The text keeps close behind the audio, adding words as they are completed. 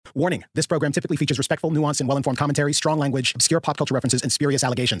Warning, this program typically features respectful, nuanced, and well-informed commentary, strong language, obscure pop culture references, and spurious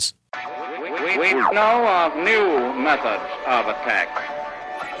allegations. We know of new methods of attack.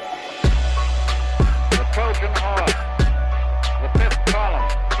 The Trojan horse, the fifth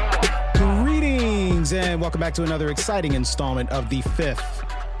column. Greetings, and welcome back to another exciting installment of the Fifth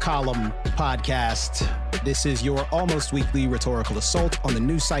Column Podcast. This is your almost weekly rhetorical assault on the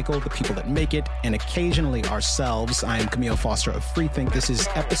news cycle, the people that make it, and occasionally ourselves. I am Camille Foster of Freethink. This is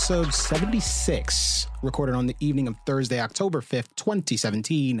episode 76, recorded on the evening of Thursday, October 5th,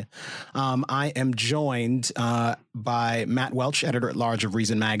 2017. I am joined by Matt Welch, editor-at-large of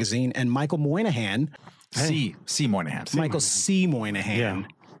Reason Magazine, and Michael Moynihan. C. Moynihan. Michael C. Moynihan. Yeah.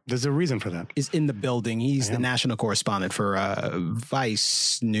 There's a reason for that. Is in the building. He's the national correspondent for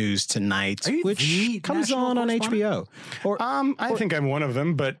Vice News Tonight, which comes on HBO. I think I'm one of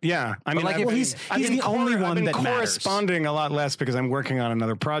them, but yeah. I mean, he's the only one that matters. I've been corresponding a lot less because I'm working on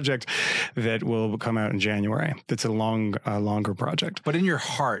another project that will come out in January. That's a longer project. But in your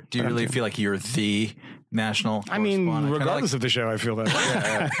heart, do you really feel like you're the national correspondent? I mean, regardless of the show, I feel that.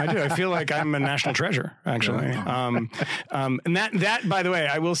 Yeah. I do. I feel like I'm a national treasure, actually. And that, by the way,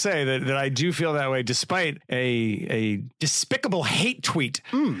 I will say that I do feel that way, despite a despicable hate tweet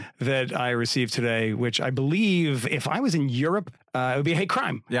that I received today, which I believe, if I was in Europe, it would be a hate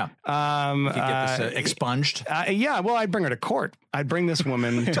crime. Yeah. You could get this expunged. Well, I'd bring her to court. I'd bring this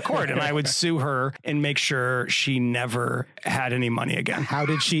woman to court, and I would sue her and make sure she never had any money again. How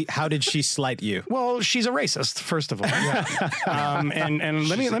did she slight you? Well, she's a racist, first of all. And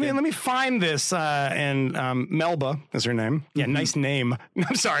let me find this. Melba is her name. Yeah, nice name.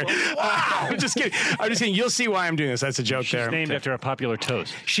 I'm sorry. Wow. I'm just kidding. You'll see why I'm doing this. That's a joke. She's named after a popular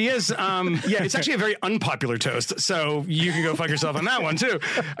toast. She is. It's actually a very unpopular toast. So you can go fuck yourself on that one too.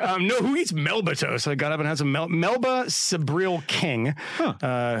 No, who eats Melba toast? I got up and had some Melba Sabril King,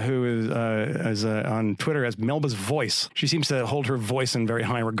 who is on Twitter as Melba's Voice. She seems to hold her voice in very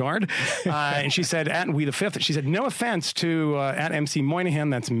high regard. And she said, at We the Fifth, she said, no offense to at MC Moynihan,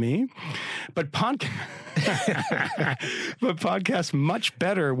 that's me, but podcast much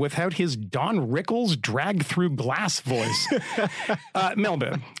better without his Don Rickles drag through glass voice.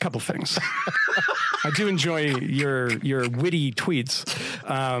 Melba, a couple things. I do enjoy your witty tweets.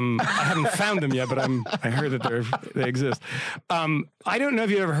 I haven't found them yet, but I heard that they exist. I don't know if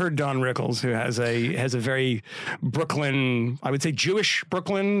you ever heard Don Rickles, who has a very Brooklyn, I would say Jewish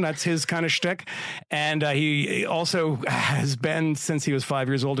Brooklyn. That's his kind of shtick. And he also has been since he was 5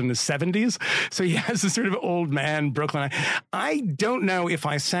 years old in his 70s. So he has this sort of old man Brooklyn. I don't know if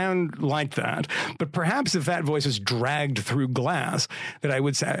I sound like that, but perhaps if that voice is dragged through glass, that I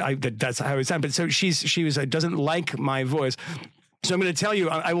would say that's how it sounds. But so she doesn't like my voice. So I'm going to tell you,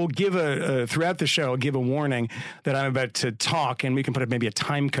 I will give throughout the show, I'll give a warning that I'm about to talk, and we can put maybe a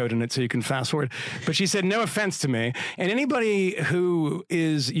time code in it so you can fast forward. But she said, no offense to me. And anybody who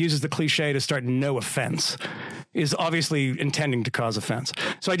uses the cliche to start no offense is obviously intending to cause offense.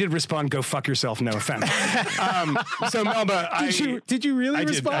 So I did respond, go fuck yourself, no offense. So Melba, did you really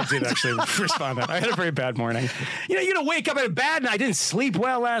respond? I did actually respond to that. I had a very bad morning. You know, wake up at bad, and I didn't sleep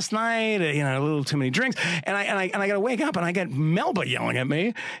well last night, a little too many drinks, and I got to wake up, and I get Melba yelling at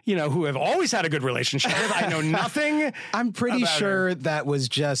me, who have always had a good relationship with. I know nothing. I'm pretty sure that was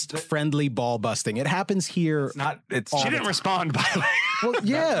just friendly ball busting. It happens here. She didn't respond, by the way. Well,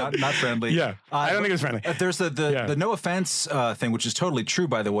 yeah. Not friendly. Yeah. I don't think it was friendly. There's the no offense thing, which is totally true,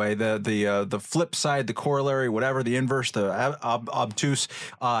 by the way. The flip side, the corollary, whatever, the inverse, the obtuse,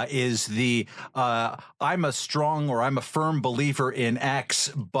 is the I'm a strong or I'm a firm believer in X,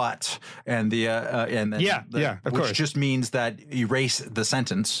 but of course, which just means that erase the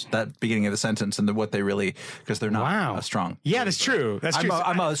sentence, that beginning of the sentence, and what they really, because they're not strong. Yeah, that's true. That's true.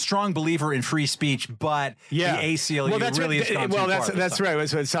 I'm a strong believer in free speech, but the ACLU really has gone too far. That's right.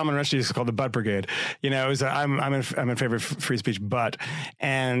 It's what Salman Rushdie used to call the butt brigade. I'm in favor of free speech, but.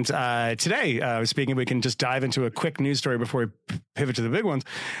 And today, speaking, we can just dive into a quick news story before we pivot to the big ones.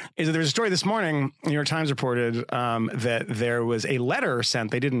 Is that there was a story this morning, New York Times reported that there was a letter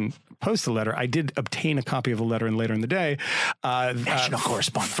sent. They didn't post the letter. I did obtain a copy of the letter later in the day. National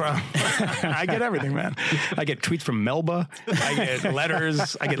correspondent. I get everything, man. I get tweets from Melba. I get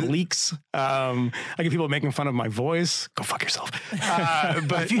letters. I get leaks. I get people making fun of my voice. Go fuck yourself.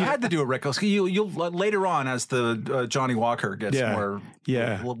 But if you had to do a Rickles, you'll later on as the Johnny Walker gets more.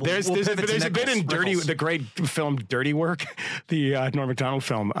 Yeah, there's a bit in the great film Dirty Work, the Norm Macdonald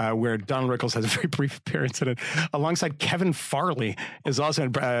film, where Don Rickles has a very brief appearance in it, alongside Kevin Farley is also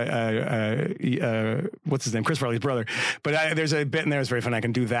what's his name, Chris Farley's brother. But there's a bit in there that's very fun. I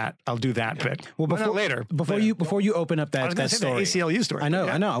can do that. I'll do that bit. Well, before you open up that story, the ACLU story. I know.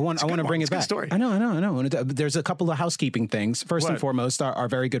 I want to bring it back. Story. I know. There's a couple of housekeeping things. First and foremost, our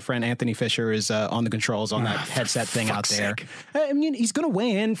very good friend Anthony Fisher is on the controls on that headset thing out there. I mean, he's going to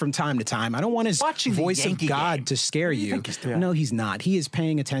weigh in from time to time. I don't want his voice of God to scare you. No, he's not. He is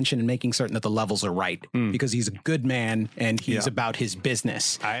paying attention and making certain that the levels are right because he's a good man and he's about his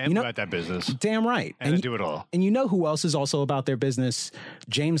business. I am about that business. Damn right. And I do it all. And you know who else is also about their business?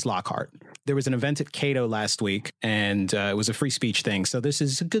 James Lockhart. There was an event at Cato last week, and it was a free speech thing. So this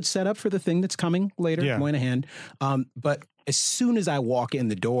is a good setup for the thing that's coming later, Moynihan. But as soon as I walk in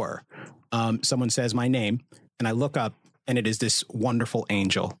the door, someone says my name, and I look up, and it is this wonderful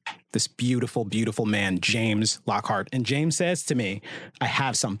angel, this beautiful, beautiful man, James Lockhart. And James says to me, I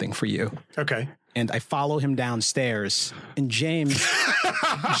have something for you. Okay. And I follow him downstairs. And James...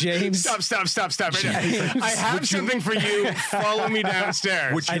 Stop. Right now. I have something for you. Follow me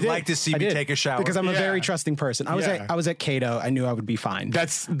downstairs. Would you like to see me take a shower? Because I'm a very trusting person. I was at Cato. I knew I would be fine.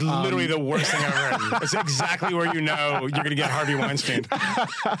 That's literally the worst thing I've ever heard. That's exactly where you know you're going to get Harvey Weinstein.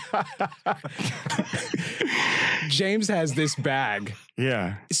 James has this bag.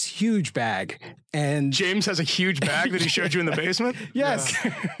 Yeah. This huge bag. And James has a huge bag that he showed you in the basement? Yes.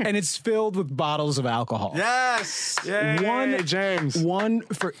 Yeah. And it's filled with bottles of alcohol. Yes. James. One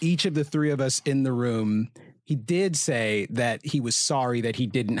for each of the three of us in the room. He did say that he was sorry that he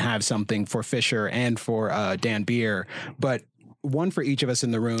didn't have something for Fisher and for Dan Beer, but one for each of us in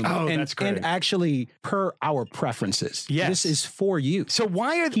the room. Oh, that's great. And actually, per our preferences. Yes. This is for you. So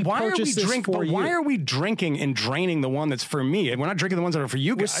why are we drinking and draining the one that's for me? We're not drinking the ones that are for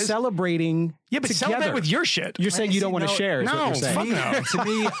you guys. We're celebrating. Yeah, but together. Celebrate with your shit. You're saying you don't want to share. No, fuck no. To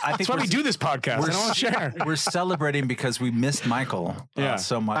me, I think that's why we do this podcast. I don't want to share. We're celebrating because we missed Michael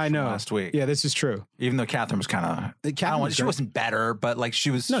so much last week. Yeah, this is true. Even though Catherine was kind of, she wasn't better, but like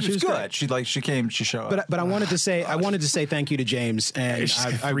she was good. Great. She showed up. But I wanted to say thank you to James, and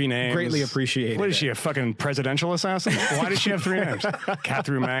I greatly appreciate it. What is she, a fucking presidential assassin? Why does she have three names?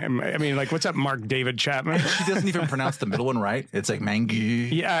 Catherine. I mean, like, what's up, Mark David Chapman? She doesn't even pronounce the middle one right. It's like Mangu.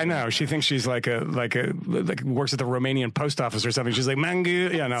 Yeah, I know. She thinks she's like works at the Romanian post office or something. She's like,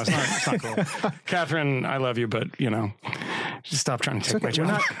 Mangu. Yeah, no, it's not cool. Catherine, I love you, but just stop trying to take my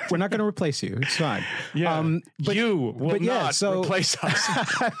job. We're not going to replace you. It's fine. Yeah, but you will not replace us.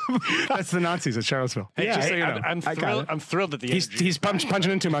 That's the Nazis at Charlottesville. Hey, so you know. I'm thrilled at the end. He's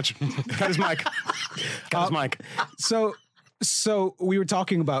punching in too much. Cut his mic. So we were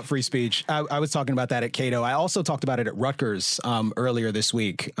talking about free speech. I was talking about that at Cato. I also talked about it at Rutgers earlier this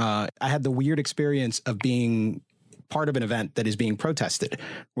week. I had the weird experience of being part of an event that is being protested,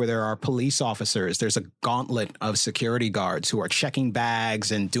 where there are police officers. There's a gauntlet of security guards who are checking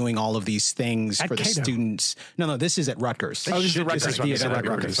bags and doing all of these things for the students. No, this is at Rutgers. This is at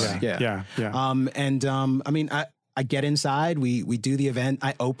Rutgers. Yeah. I mean, I get inside, we do the event.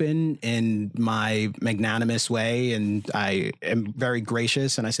 I open in my magnanimous way, and I am very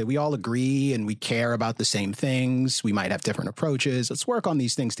gracious. And I say, we all agree and we care about the same things. We might have different approaches. Let's work on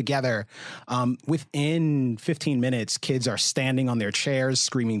these things together. Within 15 minutes, kids are standing on their chairs,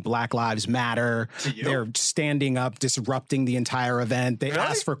 screaming Black Lives Matter. They're standing up, disrupting the entire event. They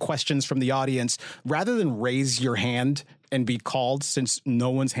ask for questions from the audience. Rather than raise your hand and be called, since no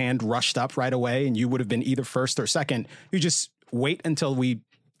one's hand rushed up right away and you would have been either first or second, you just wait until we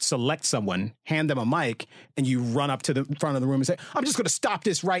select someone, hand them a mic, and you run up to the front of the room and say, I'm just going to stop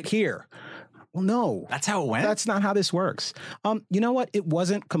this right here. Well, no. That's how it went? That's not how this works. You know what? It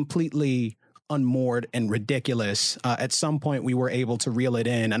wasn't completely unmoored and ridiculous. At some point, we were able to reel it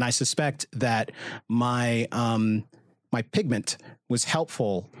in, and I suspect that my pigment was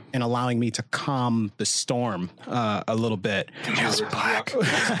helpful in allowing me to calm the storm a little bit. Did you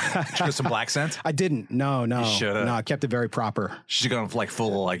get some black scent? I didn't. No. You should have. No, I kept it very proper. She's gone like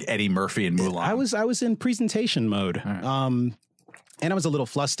full like Eddie Murphy and Mulan. I was in presentation mode, and I was a little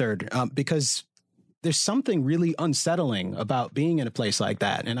flustered because there's something really unsettling about being in a place like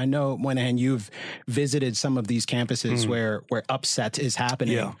that. And I know, Moynihan, you've visited some of these campuses where upset is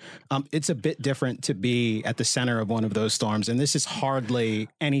happening. Yeah. It's a bit different to be at the center of one of those storms. And this is hardly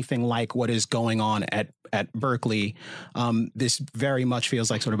anything like what is going on at at Berkeley. This very much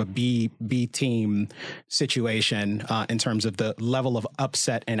feels like sort of a B team situation in terms of the level of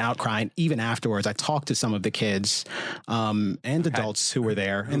upset and outcry. And even afterwards, I talked to some of the kids and adults who were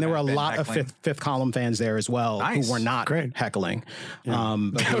there, and there were a lot of fifth column fans there as well who were not heckling. Yeah.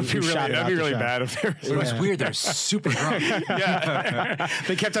 That would be really bad if there was. It was weird. They're super drunk. Yeah.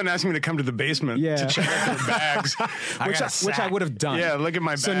 They kept on asking me to come to the basement to check out their bags, which I would have done. Yeah, look at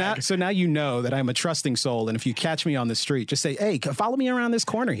my bag. So now you know that I'm a trusting soul, and if you catch me on the street, just say, "Hey, follow me around this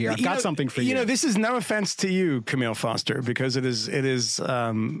corner here. I've got something for you." You know, this is no offense to you, Camille Foster, because it is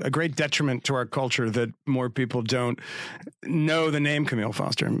a great detriment to our culture that more people don't know the name Camille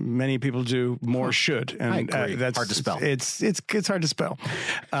Foster. Many people do, more should, and I agree. That's hard to spell. It's hard to spell,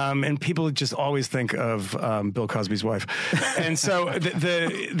 and people just always think of Bill Cosby's wife, and so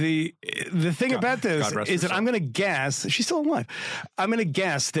the thing about this is that I'm going to guess she's still alive. I'm going to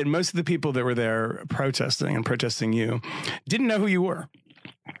guess that most of the people that were there protesting you didn't know who you were.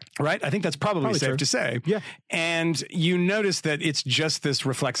 Right? I think that's probably safe to say. Yeah. And you notice that it's just this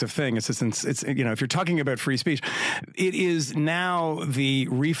reflexive thing. It's if you're talking about free speech, it is now the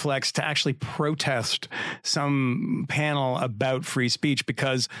reflex to actually protest some panel about free speech,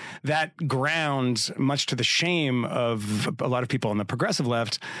 because that ground, much to the shame of a lot of people on the progressive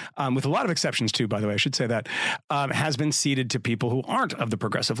left, with a lot of exceptions too, by the way, I should say that, has been ceded to people who aren't of the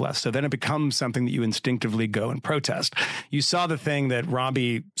progressive left. So then it becomes something that you instinctively go and protest. You saw the thing that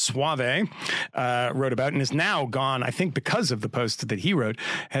Robbie Suave wrote about, and is now gone, I think because of the post that he wrote,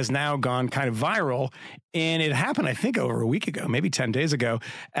 has now gone kind of viral. And it happened, I think, over a week ago, maybe 10 days ago,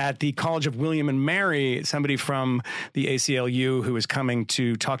 at the College of William and Mary. Somebody from the ACLU who was coming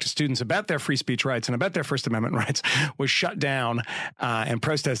to talk to students about their free speech rights and about their First Amendment rights was shut down and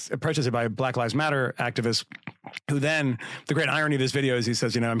protested by Black Lives Matter activists, who then, the great irony of this video is he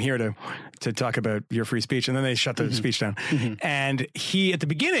says, I'm here to talk about your free speech. And then they shut the speech down. And he, at the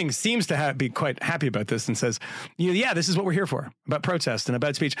beginning, seems to be quite happy about this and says, yeah, this is what we're here for, about protest and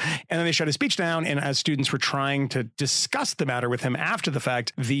about speech. And then they shut his speech down. And as students were trying to discuss the matter with him after the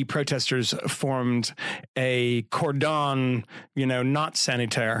fact, the protesters formed a cordon, not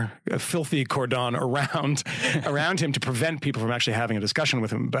sanitaire, a filthy cordon around him to prevent people from actually having a discussion with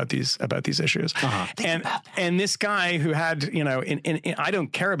him about these issues. And this guy who had, I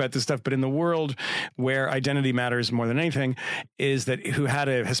don't care about this stuff, but in the world where identity matters more than anything, who had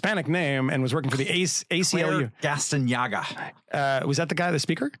a Hispanic name and was working for the ACLU. Gastañaga. Was that the guy, the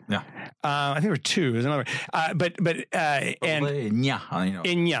speaker? Yeah. I think there were two. There's another.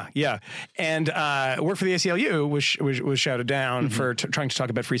 Iña, yeah. And work for the ACLU was shouted down for trying to talk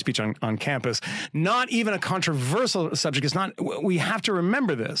about free speech on campus. Not even a controversial subject. It's not. We have to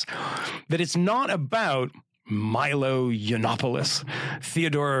remember this, that it's not about Milo Yiannopoulos,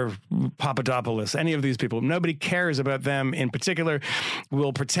 Theodore Papadopoulos, any of these people. Nobody cares about them in particular.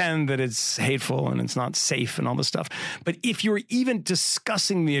 We'll pretend that it's hateful and it's not safe and all this stuff. But if you're even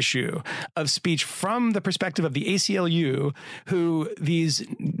discussing the issue of speech from the perspective of the ACLU, who these,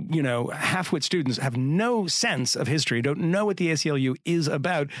 half-wit students have no sense of history, don't know what the ACLU is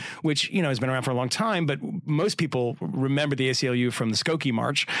about, which, has been around for a long time, but most people remember the ACLU from the Skokie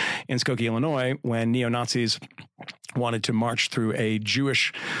March in Skokie, Illinois, when neo-Nazis wanted to march through a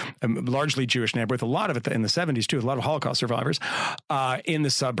largely Jewish neighborhood, a lot of it in the 70s too, a lot of Holocaust survivors, in the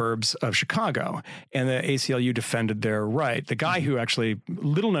suburbs of Chicago. And the ACLU defended their right. The guy who actually,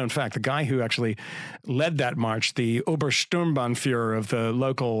 little known fact, the guy who actually led that march, the Obersturmbannführer of the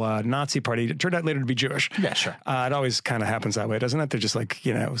local Nazi party, it turned out later to be Jewish. Yeah, sure. It always kind of happens that way, doesn't it? They're just like,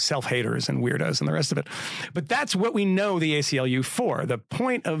 self-haters and weirdos and the rest of it. But that's what we know the ACLU for. The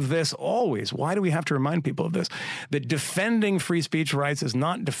point of this always, why do we have to remind people of this? That defending free speech rights is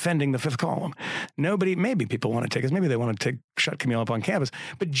not defending the fifth column. Maybe people want to take us, maybe they want to shut Camille up on campus,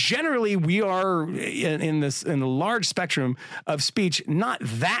 but generally we are in the large spectrum of speech not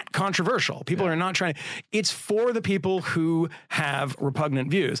that controversial. People are not trying. It's for the people who have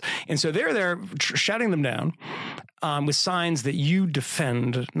repugnant views, and so they're there shutting them down with signs that you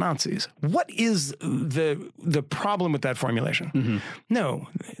defend Nazis. What is the problem with that formulation? No,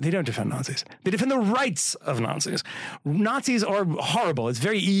 they don't defend Nazis. They defend the rights of Nazis. Nazis are horrible. It's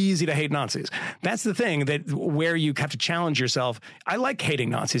very easy to hate Nazis. That's the thing where you have to challenge yourself. I like hating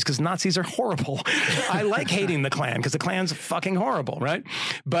Nazis because Nazis are horrible. I like hating the Klan because the Klan's fucking horrible, right?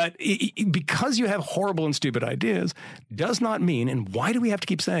 But because you have horrible and stupid ideas does not mean, and why do we have to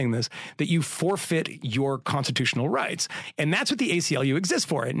keep saying this, that you forfeit your constitutional rights. And that's what the ACLU exists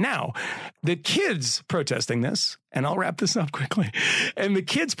for. And now the kids protesting this, and I'll wrap this up quickly, and the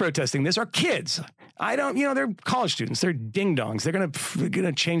kids protesting this are kids. They're college students. They're ding-dongs. They're going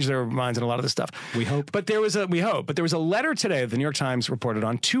to change their minds on a lot of this stuff. We hope. But there was a letter today the New York Times reported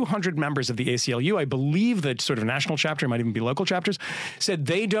on 200 members of the ACLU. I believe that sort of national chapter, might even be local chapters, said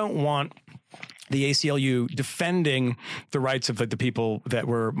they don't want the ACLU defending the rights of the people that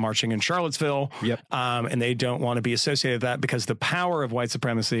were marching in Charlottesville. Yep. And they don't want to be associated with that because the power of white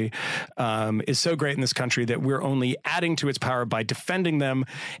supremacy is so great in this country that we're only adding to its power by defending them.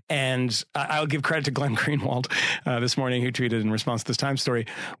 And I'll give credit to Glenn Greenwald this morning, who tweeted in response to this Times story,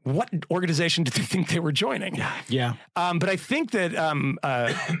 what organization did they think they were joining? Yeah. But I think that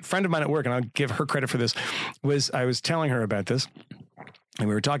a friend of mine at work, and I'll give her credit for this, I was telling her about this. And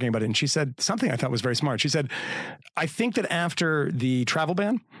we were talking about it, and she said something I thought was very smart. She said, I think that after the travel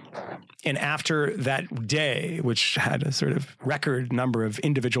ban and after that day, which had a sort of record number of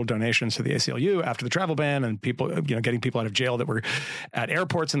individual donations to the ACLU after the travel ban and people, getting people out of jail that were at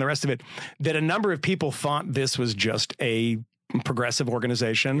airports and the rest of it, that a number of people thought this was just a progressive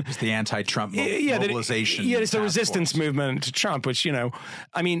organization. It's the anti-Trump mobilization. It's the resistance movement to Trump, which, the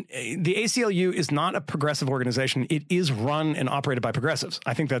ACLU is not a progressive organization. It is run and operated by progressives.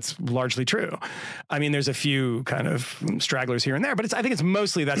 I think that's largely true. There's a few kind of stragglers here and there, but I think it's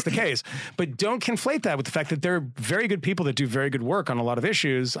mostly that's the case. But don't conflate that with the fact that they're very good people that do very good work on a lot of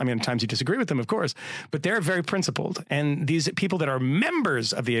issues. At times you disagree with them, of course, but they're very principled. And these people that are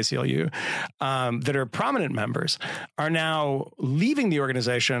members of the ACLU, that are prominent members, are now leaving the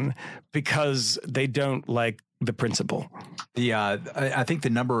organization because they don't like the principle. I think the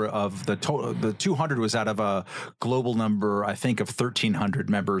number of the 200 was out of a global number, I think, of 1,300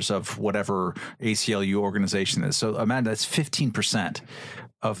 members of whatever ACLU organization is. So, Amanda, that's 15%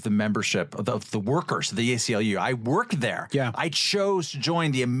 of the membership of the workers of the ACLU. I worked there. Yeah. I chose to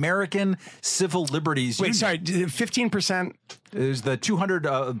join the American Civil Liberties Union. Wait, sorry, 15%? There's the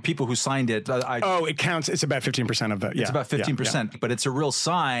 200 people who signed it. It counts. It's about 15% of that. Yeah. It's about 15%, but it's a real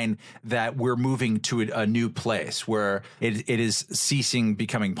sign that we're moving to a new place where it is ceasing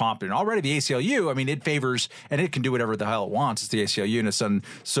becoming popular. And already the ACLU, it favors, and it can do whatever the hell it wants. It's the ACLU, and it's done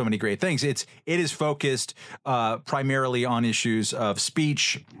so many great things. It is focused primarily on issues of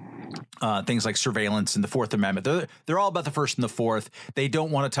speech, things like surveillance and the Fourth Amendment. They're all about the First and the Fourth. They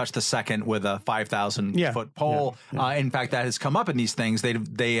don't want to touch the Second with a 5,000-foot pole. In fact, that has come up in these things.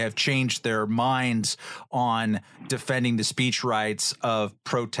 They have changed their minds on defending the speech rights of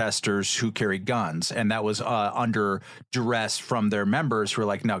protesters who carry guns, and that was under duress from their members who were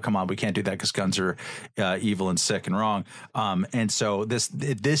like, no, come on, we can't do that because guns are evil and sick and wrong. And so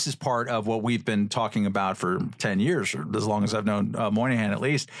this is part of what we've been talking about for 10 years, or as long as I've known Moynihan, at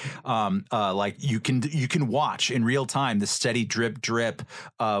least. Like you can watch in real time the steady drip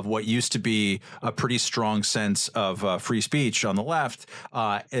of what used to be a pretty strong sense of free speech on the left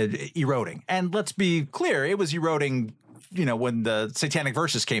eroding. And let's be clear, it was eroding when the Satanic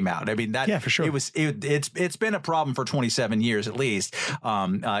Verses came out. For sure. It's been a problem for 27 years at least,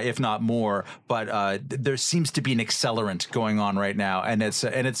 if not more. But there seems to be an accelerant going on right now, and it's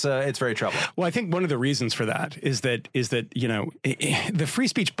very troubling. Well, I think one of the reasons for that is that the free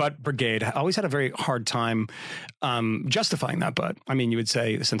speech butt brigade always had a very hard time justifying that butt. You would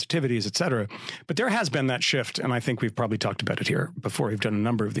say the sensitivities, et cetera. But there has been that shift, and I think we've probably talked about it here before. We've done a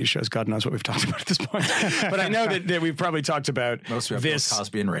number of these shows. God knows what we've talked about at this point. But I know that we've probably talked about this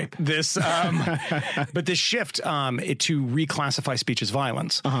Cosby and rape. But this shift to reclassify speech as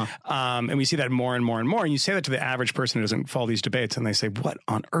violence, and we see that more and more and more. And you say that to the average person who doesn't follow these debates, and they say, "What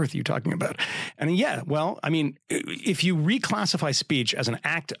on earth are you talking about?" And if you reclassify speech as an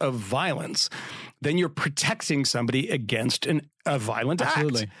act of violence, then you're protecting somebody against a violent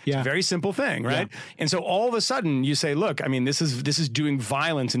act. Yeah. It's a very simple thing, right? Yeah. And so all of a sudden you say, look, this is doing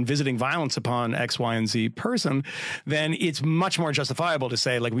violence and visiting violence upon X, Y, and Z person, then it's much more justifiable to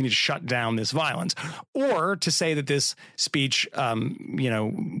say, like, we need to shut down this violence, or to say that this speech,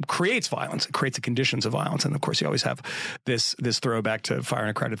 creates violence, it creates the conditions of violence. And of course you always have this throwback to Fire in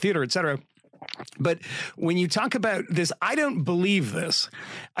a Crowded Theater, et cetera. But when you talk about this, I don't believe this.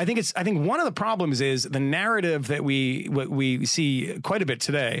 I think one of the problems is the narrative that we see quite a bit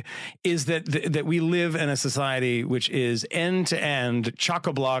today is that we live in a society which is end to end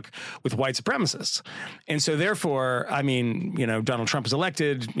chock-a-block with white supremacists. And so therefore, Donald Trump was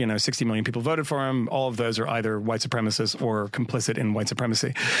elected, 60 million people voted for him. All of those are either white supremacists or complicit in white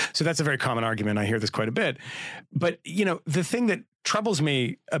supremacy. So that's a very common argument. I hear this quite a bit. But, the thing that troubles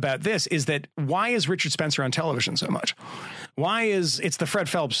me about this is that why is Richard Spencer on television so much? It's the Fred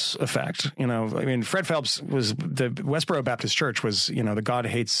Phelps effect. You know, I mean, Fred Phelps was the Westboro Baptist Church was, you know, the God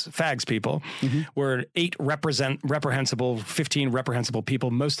hates fags people, were 8 reprehensible, 15 reprehensible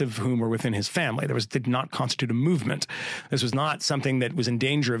people, most of whom were within his family. Did not constitute a movement. This was not something that was in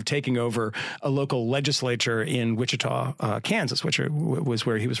danger of taking over a local legislature in Wichita, Kansas, which was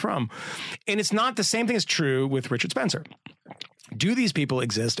where he was from. And it's not the same thing is true with Richard Spencer. Do these people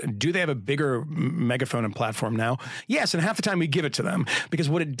exist? Do they have a bigger megaphone and platform now? Yes, and half the time we give it to them, because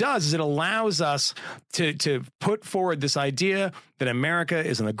what it does is it allows us to put forward this idea that America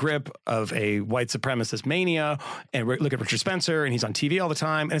is in the grip of a white supremacist mania, and look at Richard Spencer, and he's on TV all the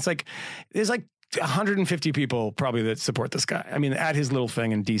time, and it's like there's like 150 people probably that support this guy. I mean, at his little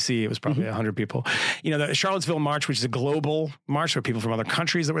thing in D.C., it was probably 100 people. You know, the Charlottesville March, which is a global march for people from other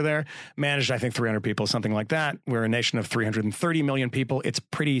countries that were there, managed, I think, 300 people, something like that. We're a nation of 330 million people. It's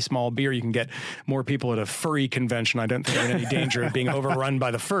pretty small beer. You can get more people at a furry convention. I don't think they're in any danger of being overrun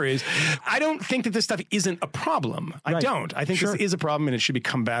by the furries. I don't think that this stuff isn't a problem. I don't. I think this is a problem, and it should be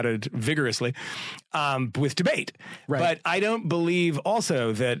combated vigorously with debate. Right. But I don't believe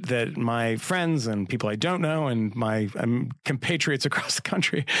also that my friends and people I don't know and my compatriots across the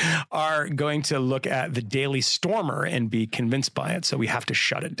country are going to look at the Daily Stormer and be convinced by it. So we have to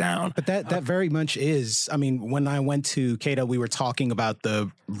shut it down. But that very much is. I mean, when I went to Cato, we were talking about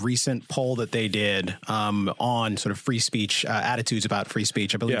the recent poll that they did on sort of free speech, attitudes about free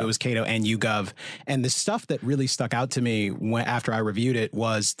speech. I believe it was Cato and YouGov. And the stuff that really stuck out to me after I reviewed it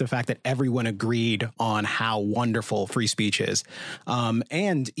was the fact that everyone agreed on how wonderful free speech is.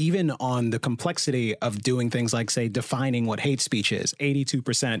 And even on the complexity of doing things like, say, defining what hate speech is.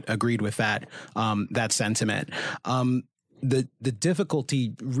 82% agreed with that sentiment. The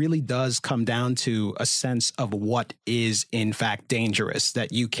difficulty really does come down to a sense of what is in fact dangerous,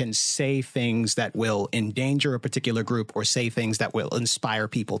 that you can say things that will endanger a particular group or say things that will inspire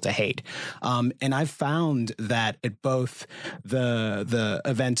people to hate. And I've found that at both the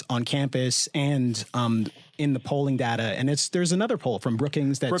events on campus and in the polling data, and there's another poll from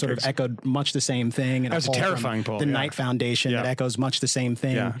Brookings that sort of echoed much the same thing. And that was a terrifying poll. The Knight Foundation that echoes much the same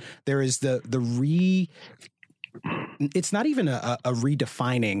thing. Yeah. There is it's not even a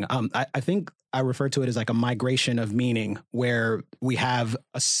redefining. I think I refer to it as like a migration of meaning, where we have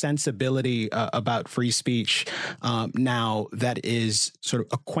a sensibility about free speech now that is sort of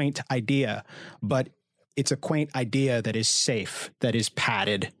a quaint idea, but it's a quaint idea that is safe, that is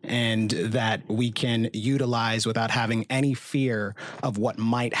padded, and that we can utilize without having any fear of what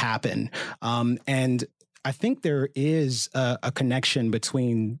might happen. And I think there is a connection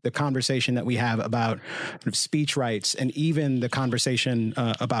between the conversation that we have about sort of speech rights and even the conversation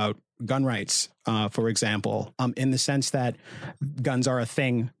about gun rights, for example, in the sense that guns are a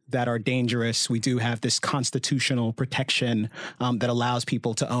thing that are dangerous. We do have this constitutional protection that allows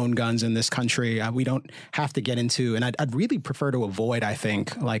people to own guns in this country. We don't have to get into, and I'd really prefer to avoid, I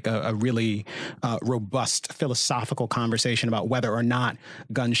think, like a really robust philosophical conversation about whether or not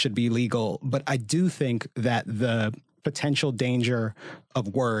guns should be legal. But I do think that the potential danger of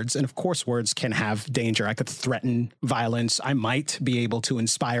words, and of course words can have danger. I could threaten violence. I might be able to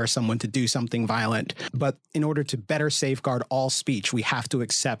inspire someone to do something violent. But in order to better safeguard all speech, we have to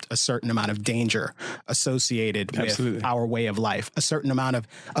accept a certain amount of danger associated with our way of life, a certain amount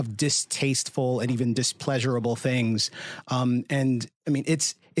of distasteful and even displeasurable things. And I mean,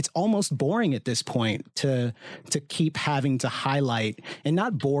 it's almost boring at this point to keep having to highlight, and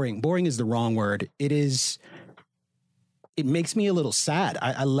not boring. Boring is the wrong word. It makes me a little sad.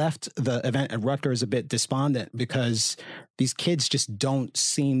 I left the event at Rutgers a bit despondent because these kids just don't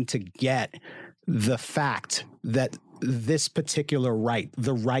seem to get the fact that this particular right,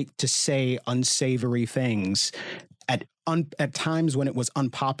 the right to say unsavory things at times when it was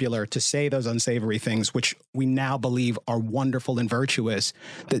unpopular to say those unsavory things, which we now believe are wonderful and virtuous,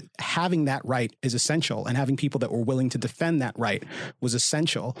 that having that right is essential, and having people that were willing to defend that right was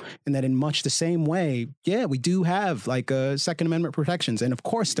essential. And that in much the same way, we do have like Second Amendment protections. And of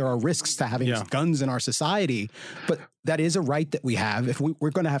course, there are risks to having guns in our society, but that is a right that we have. If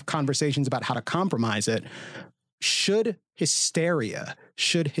we're going to have conversations about how to compromise it, should hysterical,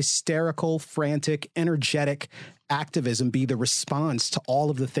 frantic, energetic activism be the response to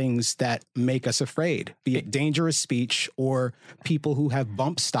all of the things that make us afraid, be it dangerous speech or people who have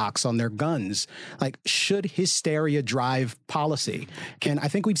bump stocks on their guns? Like, should hysteria drive policy? And I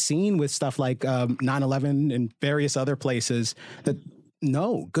think we've seen with stuff like 9/11 and various other places that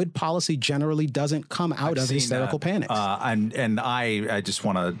No, good policy generally doesn't come out of hysterical panics. And I just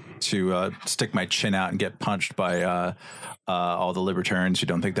want to stick my chin out and get punched by all the libertarians who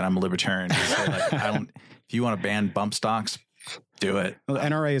don't think that I'm a libertarian. Say, like, if you want to ban bump stocks, do it. Well, the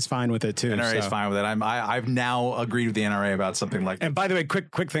NRA is fine with it too. NRA is fine with it. I've now agreed with the NRA about something like that. And by the way,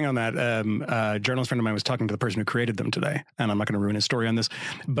 quick thing on that. A journalist friend of mine was talking to the person who created them today, and I'm not going to ruin his story on this,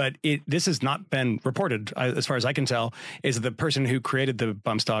 but this has not been reported, as far as I can tell, is that the person who created the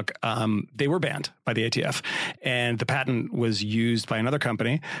bump stock, they were banned by the ATF, and the patent was used by another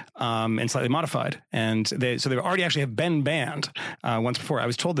company and slightly modified, and they already actually have been banned once before. I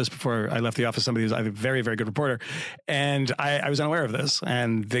was told this before I left the office. Somebody who's a very, very good reporter, and I was unaware of this,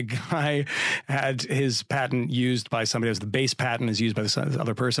 and the guy had his patent used by somebody else. The base patent is used by this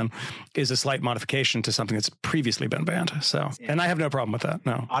other person, is a slight modification to something that's previously been banned. So, and I have no problem with that.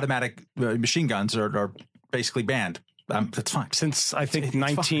 No, automatic machine guns are basically banned. That's fine. Since I think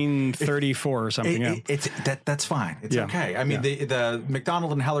 1934 or something. That's fine. It's okay. I mean, the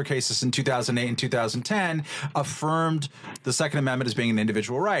McDonald and Heller cases in 2008 and 2010 affirmed the Second Amendment as being an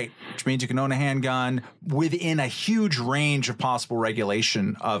individual right, which means you can own a handgun within a huge range of possible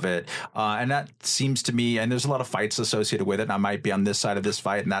regulation of it. And that seems to me, and there's a lot of fights associated with it. And I might be on this side of this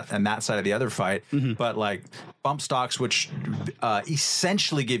fight and that side of the other fight. Mm-hmm. But like bump stocks, which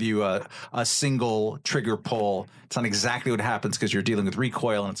essentially give you a single trigger pull. It's not exactly what happens because you're dealing with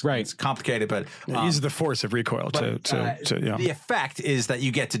recoil and it's complicated, but it uses the force of recoil the effect is that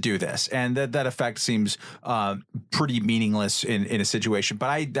you get to do this, and that effect seems pretty meaningless in a situation.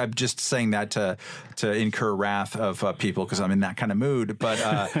 But I'm just saying that to incur wrath of people because I'm in that kind of mood. But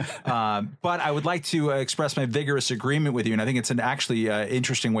but I would like to express my vigorous agreement with you, and I think it's an actually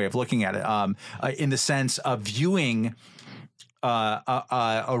interesting way of looking at it in the sense of viewing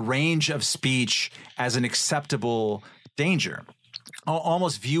a range of speech as an acceptable danger.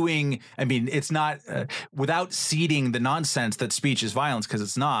 Almost viewing, I mean, it's not without ceding the nonsense that speech is violence, because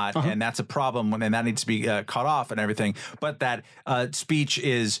it's not, and that's a problem, and that needs to be cut off and everything. But that speech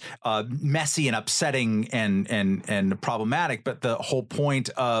is messy and upsetting and problematic. But the whole point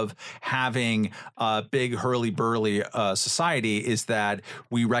of having a big hurly-burly society is that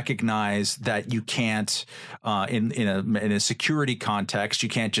we recognize that you can't, in a security context, you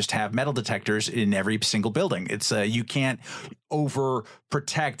can't just have metal detectors in every single building. It's you can't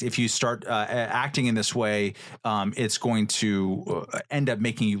overprotect. If you start acting in this way, it's going to end up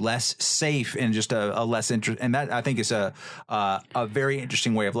making you less safe and just a less interest. And that, I think, is a very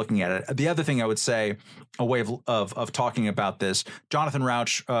interesting way of looking at it. The other thing I would say, a way of talking about this, Jonathan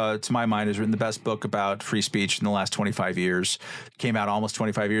Rauch, to my mind, has written the best book about free speech in the last 25 years. Came out almost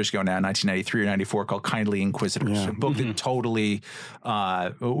 25 years ago now, 1993 or 94, called Kindly Inquisitors. Yeah. A book that totally,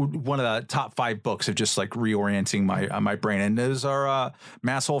 one of the top 5 books of just like reorienting my brain. And those are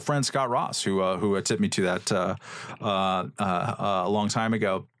my asshole friend Scott Ross, who tipped me to that a long time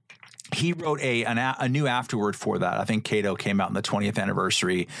ago. He wrote a new afterword for that. I think Cato came out in the 20th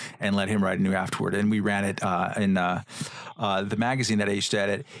anniversary and let him write a new afterword, and we ran it in the magazine that I used to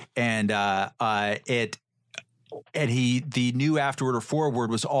edit, and the new afterword or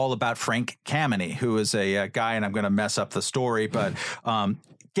foreword was all about Frank Kameny, who is a guy, and I'm going to mess up the story, but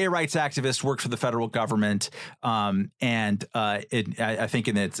gay rights activist, worked for the federal government, and I think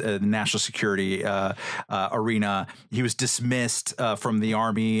in its national security arena, he was dismissed from the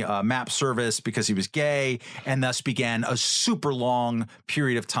Army MAP service because he was gay, and thus began a super long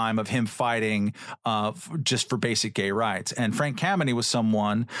period of time of him fighting just for basic gay rights. And Frank Kameny was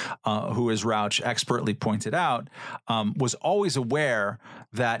someone who, as Rauch expertly pointed out, was always aware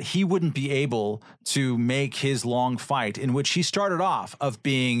that he wouldn't be able to make his long fight, in which he started off of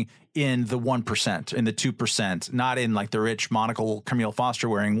being in the 1%, in the 2%, not in like the rich monocle Camille Foster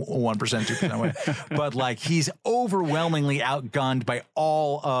wearing 1%, 2% way, but like he's overwhelmingly outgunned by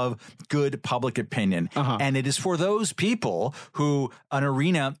all of good public opinion. And it is for those people who an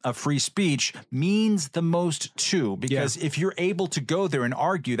arena of free speech means the most to, because if you're able to go there and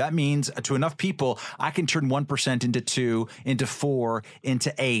argue, that means to enough people, I can turn 1% into 2, into 4,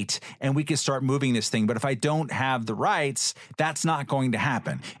 into 8, and we can start moving this thing. But if I don't have the rights, that's not going to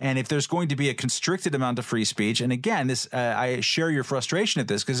happen. And if there's going to be a constricted amount of free speech, and again, this I share your frustration at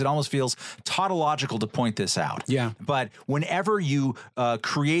this because it almost feels tautological to point this out. Yeah. But whenever you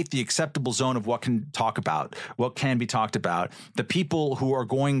create the acceptable zone of what can be talked about, the people who are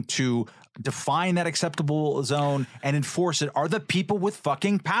going to define that acceptable zone and enforce it are the people with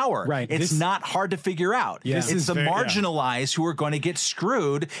fucking power. Right. It's not hard to figure out. Yeah. It's the marginalized who are going to get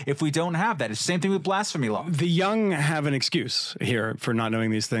screwed if we don't have that. It's the same thing with blasphemy law. The young have an excuse here for not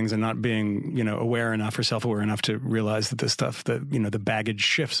knowing these things and not being, aware enough or self-aware enough to realize that this stuff, the baggage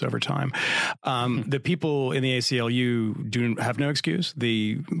shifts over time. The people in the ACLU have no excuse.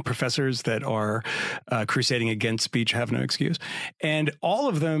 The professors that are crusading against speech have no excuse. And all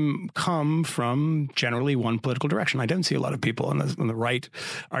of them come from generally one political direction. I don't see a lot of people on the right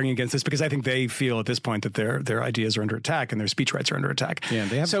arguing against this because I think they feel at this point that their ideas are under attack and their speech rights are under attack. Yeah,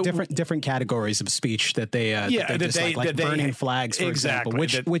 they have different categories of speech that they dislike, like burning flags, for example,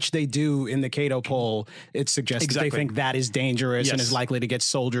 which they do in the Cato poll. It suggests that they think that is dangerous and is likely to get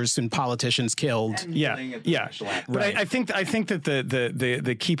soldiers and politicians killed. But I think that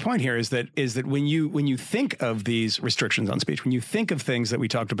the key point here is that when you think of these restrictions on speech, when you think of things that we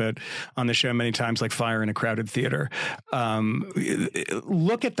talked about on the show many times, like fire in a crowded theater,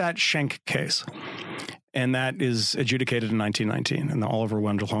 look at that Schenck case. And that is adjudicated in 1919, and the Oliver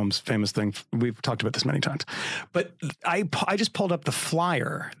Wendell Holmes famous thing. We've talked about this many times. But I just pulled up the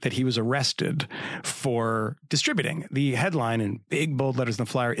flyer that he was arrested for distributing. The headline in big, bold letters in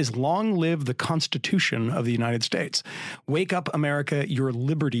the flyer is "Long live the Constitution of the United States. Wake up, America, your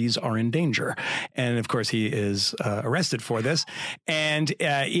liberties are in danger." And, of course, he is arrested for this. And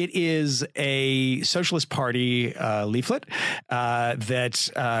it is a Socialist Party leaflet that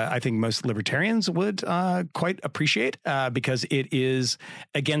I think most libertarians would quite appreciate because it is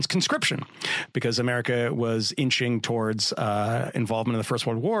against conscription, because America was inching towards involvement in the First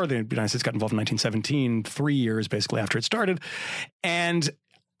World War. The United States got involved in 1917, 3 years basically after it started. And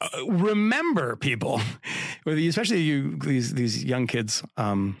remember, people, especially these young kids,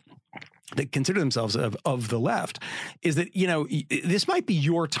 that consider themselves of the left, is that, this might be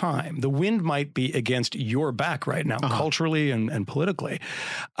your time. The wind might be against your back right now, culturally and politically.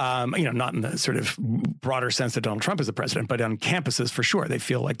 Not in the sort of broader sense that Donald Trump is the president, but on campuses for sure, they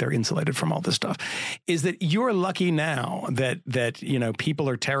feel like they're insulated from all this stuff. Is that you're lucky now that people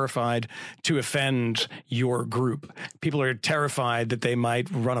are terrified to offend your group. People are terrified that they might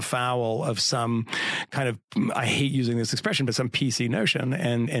run afoul of some kind of, I hate using this expression, but some PC notion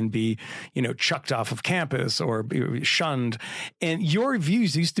and be chucked off of campus or shunned. And your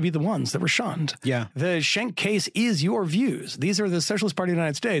views used to be the ones that were shunned. Yeah. The Schenck case is your views. These are the Socialist Party of the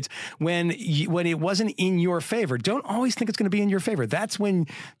United States. When it wasn't in your favor, don't always think it's going to be in your favor. That's when,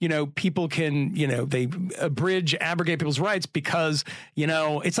 people can, they abrogate people's rights because,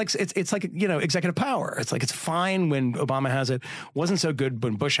 it's like executive power. It's like, it's fine when Obama has it. Wasn't so good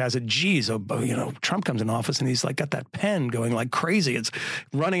when Bush has it. Geez, Trump comes in office and he's like got that pen going like crazy. It's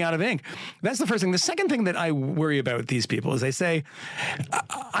running out of ink. That's the first thing. The second thing that I worry about with these people is they say,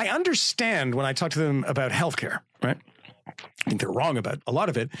 I understand when I talk to them about healthcare, right? I think they're wrong about a lot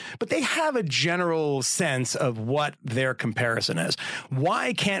of it, but they have a general sense of what their comparison is.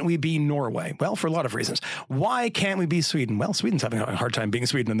 Why can't we be Norway? Well, for a lot of reasons. Why can't we be Sweden? Well, Sweden's having a hard time being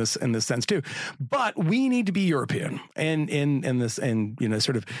Sweden in this sense too. But we need to be European and in this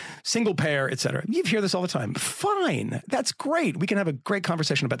sort of single payer, et cetera. You hear this all the time. Fine, that's great. We can have a great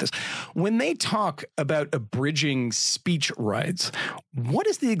conversation about this. When they talk about abridging speech rights, what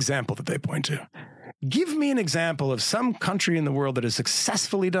is the example that they point to? Give me an example of some country in the world that has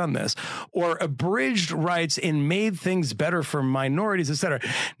successfully done this or abridged rights and made things better for minorities, et cetera.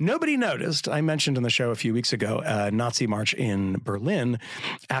 Nobody noticed. I mentioned on the show a few weeks ago, a Nazi march in Berlin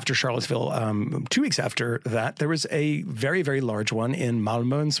after Charlottesville. 2 weeks after that, there was a very, very large one in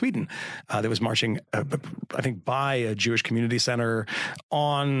Malmö in Sweden that was marching, I think, by a Jewish community center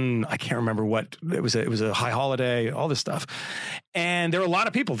on, I can't remember what, it was a high holiday, all this stuff. And there were a lot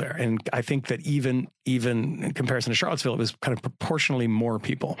of people there. And I think that even in comparison to Charlottesville, it was kind of proportionally more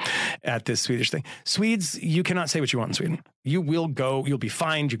people at this Swedish thing. Swedes, you cannot say what you want in Sweden. You will go, you'll be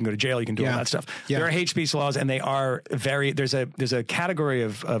fined, you can go to jail, you can do all that stuff. Yeah. There are hate speech laws, and they are there's a category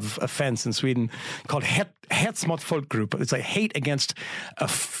of offense in Sweden called hets mot folkgrupp. It's like hate against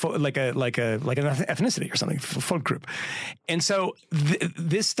like an ethnicity or something, folk group. And so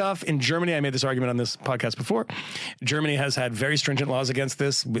this stuff in Germany, I made this argument on this podcast before. Germany has had very stringent laws against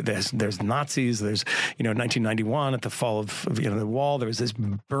this. There's Nazis. There's 1991 at the fall of the wall. There was this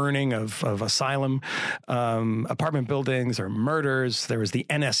burning of asylum apartment buildings or murders. There was the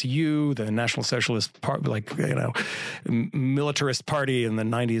NSU, the National Socialist militarist party in the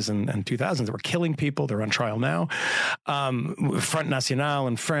 90s and 2000s. They were killing people. They're on trial now. Front National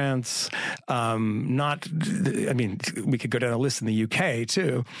in France. We could go down a list in the UK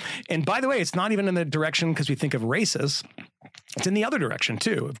too. And by the way, it's not even in the direction, because we think of racists. It's in the other direction,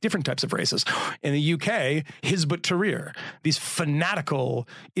 too, of different types of races. In the UK, Hizb ut-Tahrir, these fanatical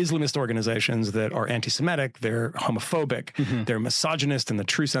Islamist organizations that are anti-Semitic, they're homophobic, they're misogynist in the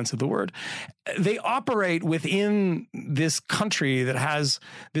true sense of the word. They operate within this country that has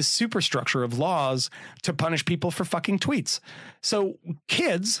this superstructure of laws to punish people for fucking tweets. So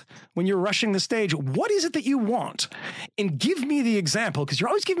kids, when you're rushing the stage, what is it that you want? And give me the example, because you're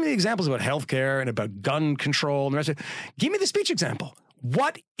always giving me the examples about healthcare and about gun control and the rest of it. Give me the speech example.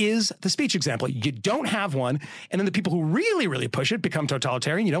 What is the speech example? You don't have one, and then the people who really, really push it become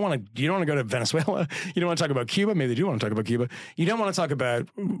totalitarian. You don't want to go to Venezuela. You don't want to talk about Cuba. Maybe they do want to talk about Cuba. You don't want to talk about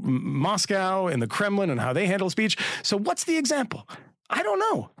Moscow and the Kremlin and how they handle speech. So what's the example? I don't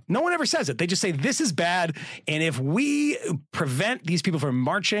know. No one ever says it. They just say this is bad, and if we prevent these people from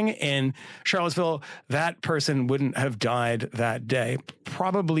marching in Charlottesville, that person wouldn't have died that day.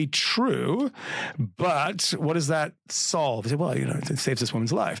 Probably true, but what does that solve? They say, well, it saves this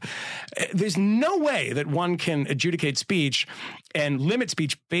woman's life. There's no way that one can adjudicate speech and limit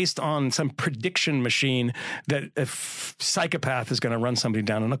speech based on some prediction machine that a psychopath is going to run somebody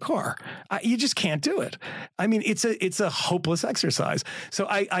down in a car. You just can't do it. I mean, it's a hopeless exercise. So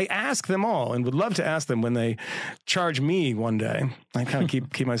I ask them all, and would love to ask them when they charge me one day. I kind of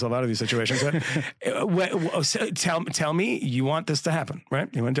keep myself out of these situations. But, tell me you want this to happen, right?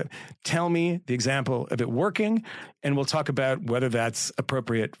 You want to tell me the example of it working, and we'll talk about whether that's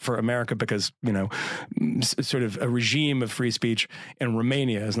appropriate for America, because sort of a regime of free speech in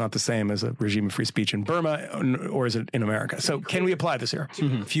Romania is not the same as a regime of free speech in Burma, or is it in America? So can we apply this here?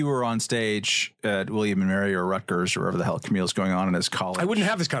 If you were on stage at William and Mary or Rutgers or wherever the hell Camille's going on in his college, I wouldn't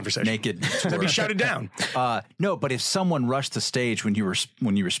have this conversation. Naked. I'd be shouted down. No, but if someone rushed the stage when you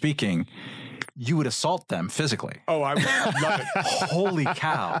were speaking, you would assault them physically. Oh, I would love it. Holy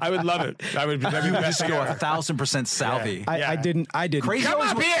cow. I would love it. I would just go 1,000% salvi. Yeah. I didn't. Crazy. Come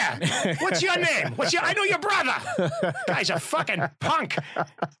up here. What's your name? I know your brother. Guy's a fucking punk.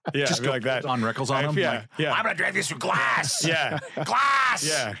 Yeah, just go like that. On Rickles on him. Yeah. I'm going to drag this through glass. Yeah. Glass.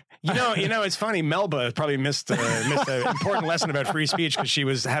 Yeah. It's funny. Melba probably missed an important lesson about free speech because she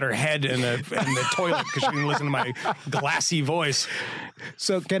had her head in the toilet because she didn't listen to my glassy voice.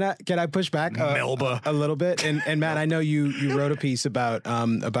 So can I push back Melba a little bit? And Matt, I know you wrote a piece about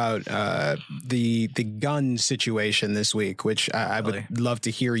the gun situation this week, which I would love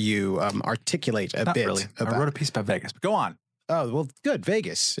to hear you articulate a bit. Really. I wrote a piece about Vegas, but go on. Oh, well, good.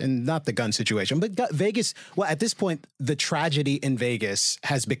 Vegas, and not the gun situation. But Vegas, well, at this point, the tragedy in Vegas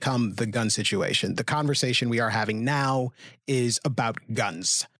has become the gun situation. The conversation we are having now is about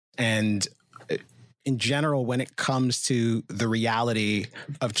guns. And in general, when it comes to the reality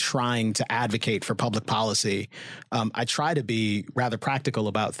of trying to advocate for public policy, I try to be rather practical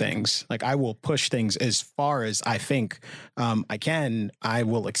about things. Like, I will push things as far as I think I can. I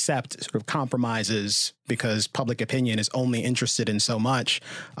will accept sort of compromises because public opinion is only interested in so much.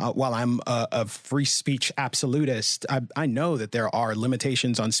 While I'm a free speech absolutist, I know that there are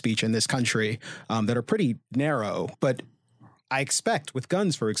limitations on speech in this country that are pretty narrow, but I expect with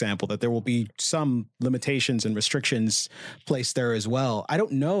guns, for example, that there will be some limitations and restrictions placed there as well. I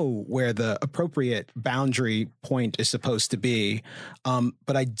don't know where the appropriate boundary point is supposed to be,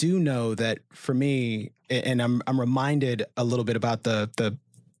 but I do know that for me, and I'm reminded a little bit about the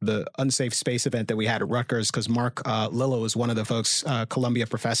unsafe space event that we had at Rutgers, because Mark Lillo is one of the folks, Columbia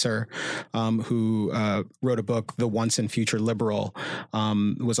professor, who wrote a book, The Once and Future Liberal,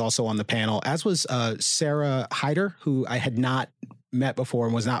 was also on the panel, as was Sarah Hyder, who I had not met before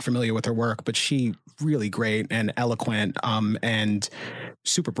and was not familiar with her work, but she really great and eloquent and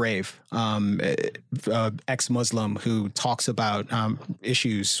super brave, ex-Muslim who talks about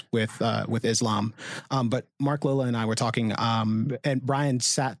issues with Islam. But Mark Lilla and I were talking, and Brian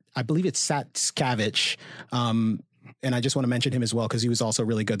Satkavich, and I just want to mention him as well because he was also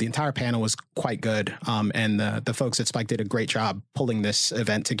really good. The entire panel was quite good, and the folks at Spike did a great job pulling this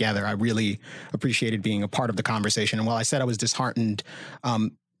event together. I really appreciated being a part of the conversation. And while I said I was disheartened,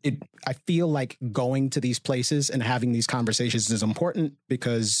 I feel like going to these places and having these conversations is important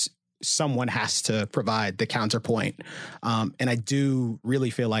because someone has to provide the counterpoint. And I do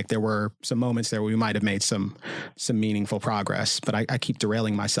really feel like there were some moments there where we might have made some meaningful progress, but I keep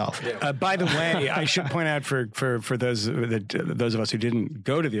derailing myself. By the way, I should point out for those of us who didn't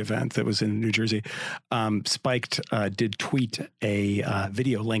go to the event that was in New Jersey, Spiked did tweet a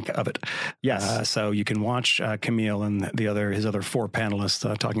video link of it. Yes. So you can watch Camille and his other four panelists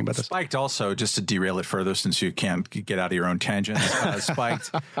talking about this. Spiked also, just to derail it further since you can't get out of your own tangents, Spiked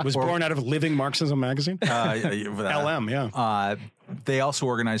was born out of Living Marxism magazine. LM, yeah. they also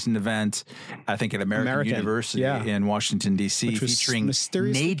organized an event, I think, at American University in Washington, D.C., featuring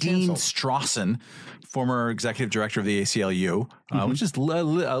Nadine Strawson, former executive director of the ACLU, which is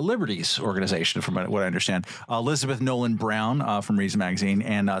Liberty's organization, from what I understand, Elizabeth Nolan Brown from Reason Magazine,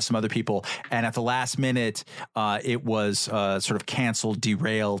 and some other people. And at the last minute, it was sort of canceled,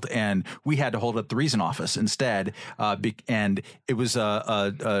 derailed, and we had to hold it at the Reason office instead. And it was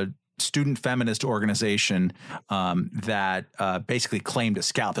a student feminist organization that basically claimed a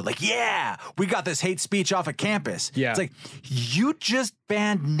scout. They're like, yeah, we got this hate speech off of campus. Yeah. It's like, you just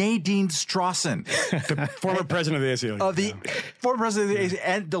banned Nadine Strawson, the former president of the ACLU. Former president of the ACLU,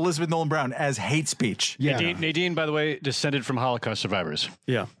 and Elizabeth Nolan Brown as hate speech. Yeah. Nadine, by the way, descended from Holocaust survivors.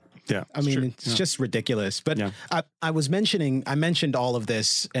 Yeah. Yeah, I mean, it's just ridiculous. But I mentioned all of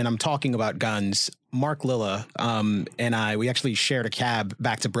this, and I'm talking about guns. Mark Lilla and we actually shared a cab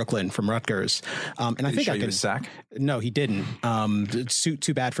back to Brooklyn from Rutgers. And I think I could sack. No, he didn't.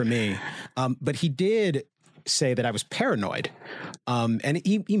 Too bad for me. But he did say that I was paranoid. And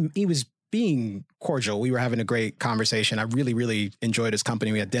he was being cordial. We were having a great conversation. I really, really enjoyed his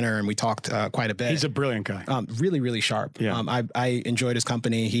company. We had dinner and we talked quite a bit. He's a brilliant guy. Really, really sharp. Yeah. I enjoyed his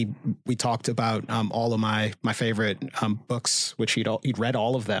company. We talked about all of my favorite books, which he'd read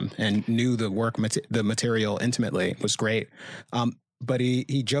all of them and knew the material intimately. It was great. But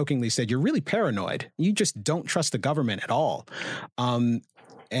he jokingly said, "You're really paranoid. You just don't trust the government at all." And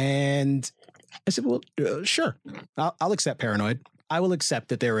I said, "Well, sure. I'll accept paranoid. I will accept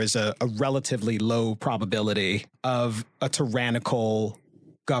that there is a relatively low probability of a tyrannical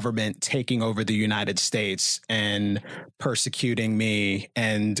government taking over the United States and persecuting me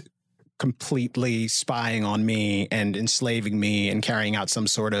and completely spying on me and enslaving me and carrying out some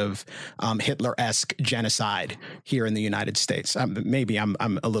sort of Hitler-esque genocide here in the United States. Maybe I'm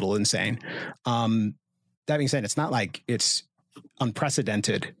a little insane. That being said, it's not like it's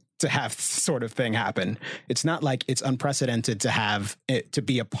unprecedented to have this sort of thing happen. It's not like it's unprecedented to have it to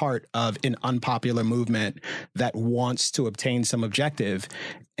be a part of an unpopular movement that wants to obtain some objective,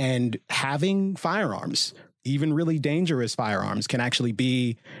 and having firearms, even really dangerous firearms, can actually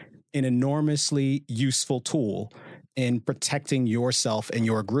be an enormously useful tool in protecting yourself and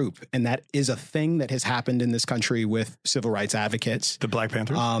your group. And that is a thing that has happened in this country with civil rights advocates. The Black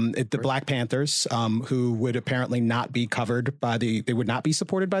Panthers? Black Panthers, who would apparently not be covered by they would not be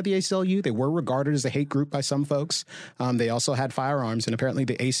supported by the ACLU. They were regarded as a hate group by some folks. They also had firearms, and apparently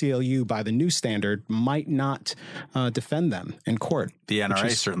the ACLU, by the new standard, might not defend them in court. The NRA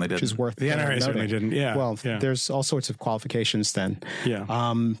certainly didn't. Which is worth the NRA certainly didn't, yeah. Well, there's all sorts of qualifications then.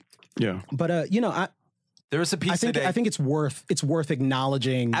 Yeah. But, there was a piece today. I think it's worth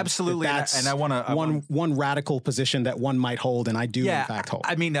acknowledging. Absolutely, that's and I want to one radical position that one might hold, and I do in fact hold.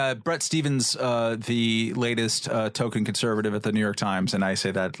 I mean, Brett Stevens, the latest token conservative at the New York Times, and I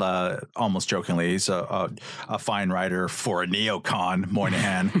say that almost jokingly. He's a fine writer for a neocon,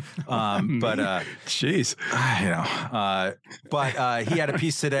 Moynihan. But jeez, but he had a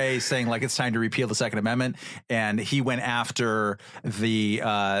piece today saying like it's time to repeal the Second Amendment, and he went after the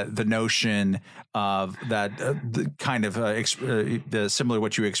notion of that kind of similar to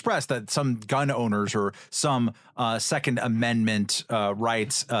what you expressed, that some gun owners or some Second Amendment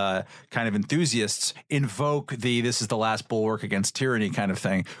rights kind of enthusiasts invoke this is the last bulwark against tyranny kind of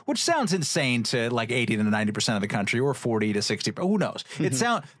thing, which sounds insane to like 80 to 90% of the country, or 40 to 60. Who knows?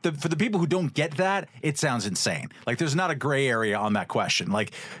 Mm-hmm. For the people who don't get that, it sounds insane. Like there's not a gray area on that question.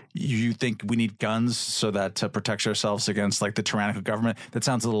 Like you think we need guns so that protects ourselves against like the tyrannical government? That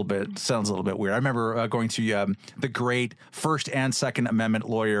sounds a little bit weird. I remember going to the great First and Second Amendment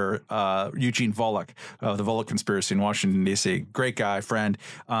lawyer Eugene Volokh of the Volokh Conspiracy in Washington, D.C. Great guy, friend.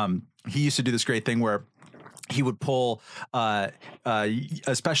 He used to do this great thing where he would pull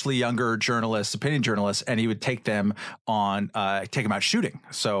especially younger journalists, opinion journalists, and he would take them out shooting.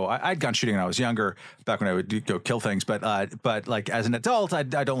 So I'd gone shooting when I was younger, back when I would go kill things. But like as an adult, I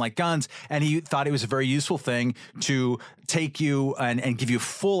don't like guns. And he thought it was a very useful thing to take you and give you a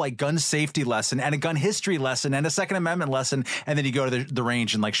full like gun safety lesson and a gun history lesson and a Second Amendment lesson. And then you go to the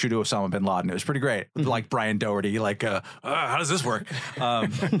range and like shoot Osama bin Laden. It was pretty great. Mm-hmm. Like Brian Doherty, like, how does this work?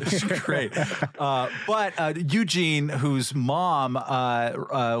 It's great. But Eugene, whose mom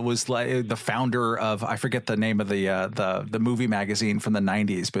was like the founder of, I forget the name of the movie magazine from the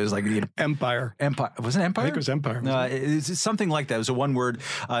 90s, but it was like Empire. Was it Empire? I think it was Empire. It's something like that. It was a one-word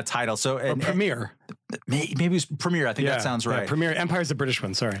title. So Premiere. Maybe it was Premiere. I think that sounds right. Premiere. Empire's the British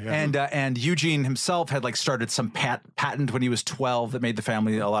one. Sorry. Yeah. And Eugene himself had like started some patent when he was 12 that made the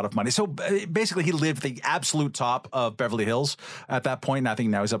family a lot of money. So basically, he lived the absolute top of Beverly Hills at that point. And I think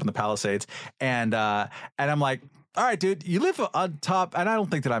now he's up in the Palisades. And I'm like, All right, dude, you live on top, and I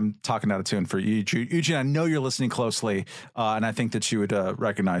don't think that I'm talking out of tune for you, Eugene. I know you're listening closely, and I think that you would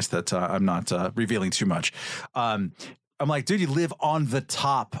recognize that I'm not revealing too much. I'm like, dude, you live on the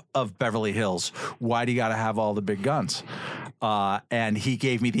top of Beverly Hills. Why do you got to have all the big guns? And he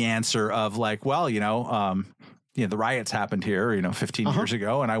gave me the answer of like, well, the riots happened here, 15 years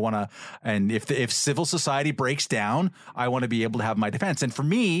ago, and I want to, and if civil society breaks down, I want to be able to have my defense. And for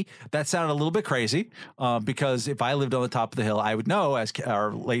me, that sounded a little bit crazy, because if I lived on the top of the hill, I would know, as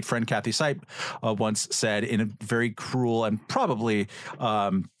our late friend Kathy Sipe once said in a very cruel and probably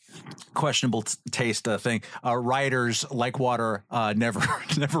questionable taste thing, rioters like water never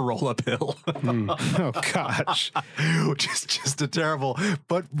roll uphill. Oh gosh. just a terrible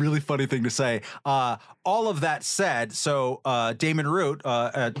but really funny thing to say. All of that said, so Damon Root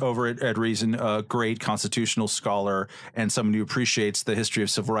over at Reason, a great constitutional scholar and someone who appreciates the history of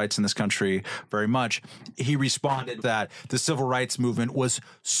civil rights in this country very much, he responded that the civil rights movement was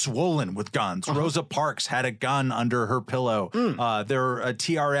swollen with guns. Rosa Parks had a gun under her pillow.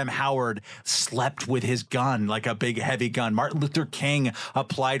 TRM Howard slept with his gun, like a big heavy gun. Martin Luther King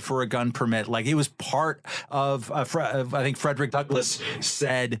applied for a gun permit. Like it was part of I think Frederick Douglass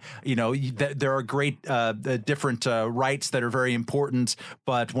said, that there are great different rights that are very important,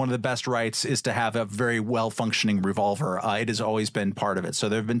 but one of the best rights is to have a very well functioning revolver. It has always been part of it. So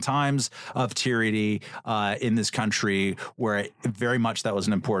there have been times of tyranny in this country where very much that was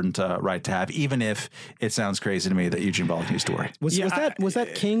an important right to have, even if it sounds crazy to me that Eugene Bollick used to worry. Was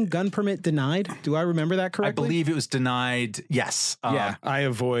that King gun permit denied? Do I remember that correctly? I believe it was denied. Yes. I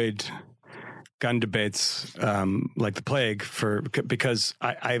avoid gun debates like the plague because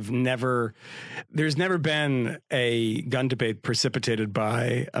there's never been a gun debate precipitated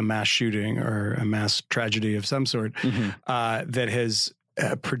by a mass shooting or a mass tragedy of some sort that has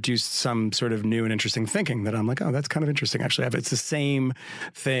produced some sort of new and interesting thinking that I'm like, oh, that's kind of interesting. Actually, it's the same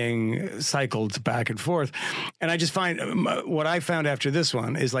thing cycled back and forth. And I just find what I found after this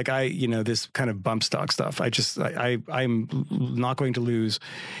one is like, this kind of bump stock stuff. I'm not going to lose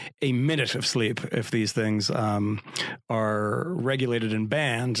a minute of sleep if these things are regulated and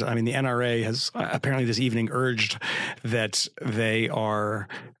banned. I mean, the NRA has apparently this evening urged that they are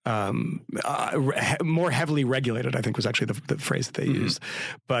more heavily regulated, I think was actually the phrase that they used.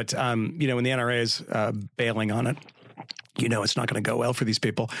 But, when the NRA is bailing on it, it's not going to go well for these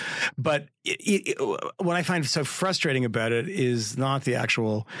people. But what I find so frustrating about it is not the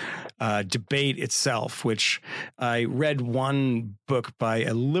actual debate itself, which I read one book by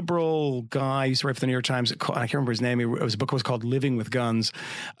a liberal guy, he used to write for the New York Times. I can't remember his name. The book was called Living with Guns,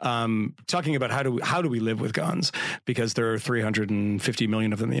 talking about how do we live with guns, because there are 350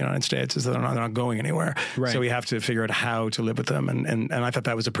 million of them in the United States. So they're not going anywhere. Right. So we have to figure out how to live with them. And I thought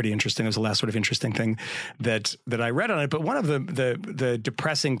that was a pretty interesting, it was the last sort of interesting thing that I read on it. But one of the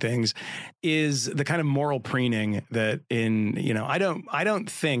depressing things is the kind of moral preening that I don't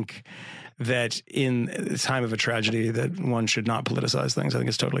think that in the time of a tragedy that one should not politicize things. I think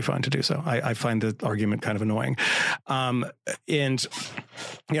it's totally fine to do so. I find the argument kind of annoying. And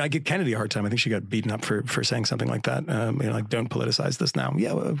I give Kennedy a hard time. I think she got beaten up for saying something like that. Like, don't politicize this now.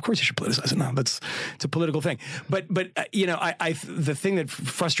 Yeah, well, of course you should politicize it now. It's a political thing. But the thing that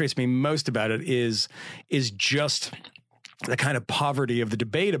frustrates me most about it is just the kind of poverty of the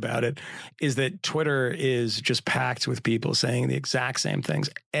debate about it is that Twitter is just packed with people saying the exact same things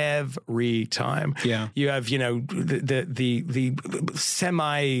every time. Yeah. You have, the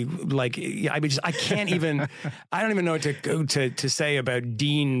semi, like, I can't even, I don't even know what to say about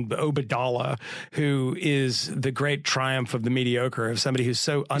Dean Obadala, who is the great triumph of the mediocre, of somebody who's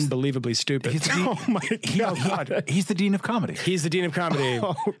so unbelievably stupid. Oh my God. He's the Dean of Comedy. He's the Dean of Comedy,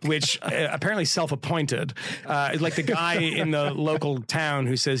 which apparently self-appointed, like the guy in the local town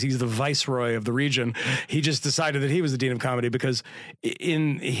who says he's the viceroy of the region. He just decided that he was the Dean of Comedy because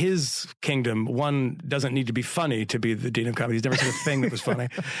in his kingdom, one doesn't need to be funny to be the Dean of Comedy. He's never seen a thing that was funny.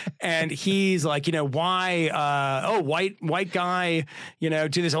 And he's like, why, white guy, do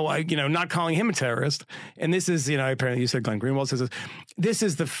this, not calling him a terrorist. And this is, apparently you said Glenn Greenwald says this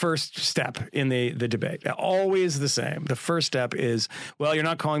is the first step in the debate. Always the same. The first step is, well, you're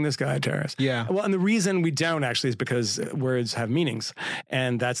not calling this guy a terrorist. Yeah. Well, and the reason we don't actually is because words have meanings,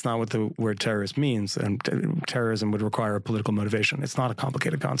 and that's not what the word terrorist means. And terrorism would require a political motivation. It's not a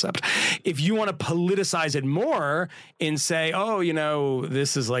complicated concept. If you want to politicize it more and say,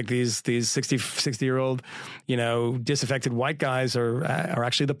 this is like these 60-year-old, disaffected white guys are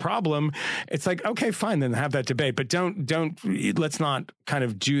actually the problem. It's like, okay, fine, then have that debate, but let's not kind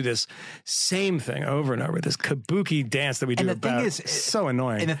of do this same thing over and over. This kabuki dance that we do about. Thing is, so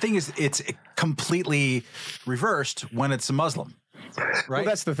annoying. And the thing is, it's completely reversed when it's a Muslim. Right. Well,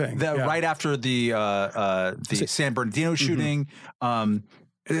 that's the thing. Right after the San Bernardino shooting.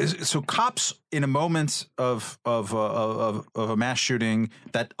 So cops, in a moment of a mass shooting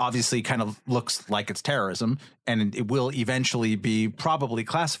that obviously kind of looks like it's terrorism, and it will eventually be probably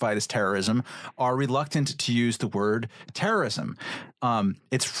classified as terrorism, are reluctant to use the word terrorism.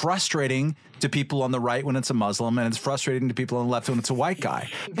 It's frustrating to people on the right when it's a Muslim, and it's frustrating to people on the left when it's a white guy.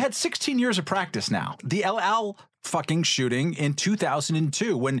 We've had 16 years of practice now. The El fucking shooting in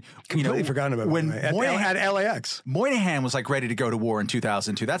 2002 when completely forgotten about when Moynihan, at LAX. Moynihan was like ready to go to war in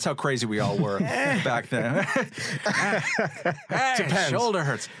 2002. That's how crazy we all were back then. Hey, shoulder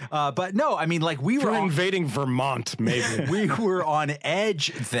hurts. But no, I mean, like we were invading Vermont, maybe. We were on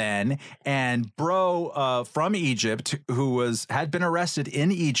edge then, and bro from Egypt, who had been arrested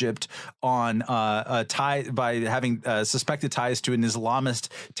in Egypt on by having suspected ties to an Islamist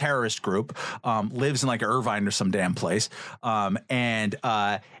terrorist group, lives in like Irvine or some damn place, and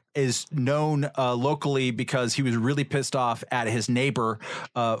is known locally because he was really pissed off at his neighbor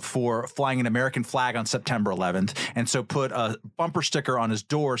for flying an American flag on September 11th, and so put a bumper sticker on his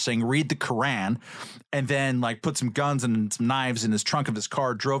door saying "Read the Quran," and then like put some guns and some knives in his trunk of his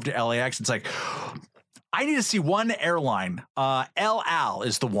car, drove to LAX. It's like, I need to see one airline. El Al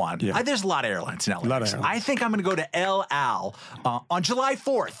is the one. Yeah. There's a lot of airlines in LA. I think I'm going to go to El Al on July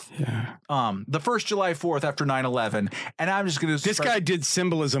 4th. Yeah. The first July 4th after 9/11. And I'm just going to... This guy did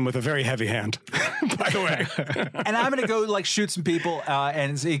symbolism with a very heavy hand, by the way. And I'm going to go like shoot some people.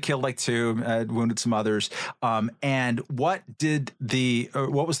 And he killed like 2, wounded some others. And what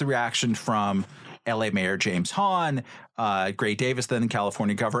was the reaction from LA Mayor James Hahn, Gray Davis, then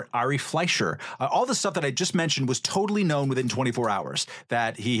California Governor Ari Fleischer? All the stuff that I just mentioned was totally known within 24 hours.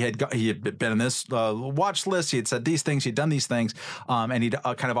 That he had been in this watch list. He had said these things. He had done these things, and he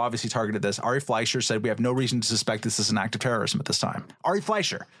kind of obviously targeted this. Ari Fleischer said we have no reason to suspect this is an act of terrorism at this time. Ari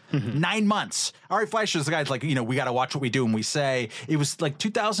Fleischer, 9 months. Ari Fleischer is the guy that's like, we got to watch what we do and we say. It was like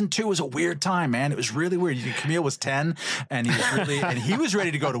 2002 was a weird time, man. It was really weird. Camille was 10, and he was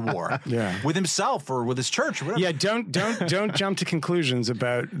ready to go to war with himself or with his church or whatever. Yeah, don't jump to conclusions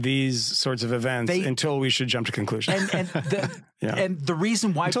about these sorts of events until we should jump to conclusions. And the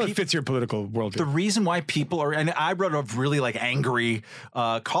reason why it fits your political worldview. The reason why people are, and I wrote a really like angry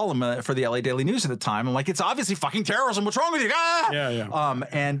column for the LA Daily News at the time. I'm like, it's obviously fucking terrorism. What's wrong with you?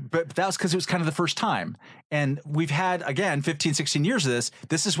 Ah! But that was because it was kind of the first time. And we've had, again, 15, 16 years of this.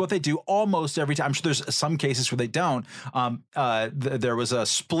 This is what they do almost every time. I'm sure there's some cases where they don't. There was a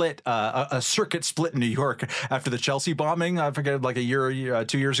split, a circuit split in New York after the Chelsea bombing. I forget, like a year,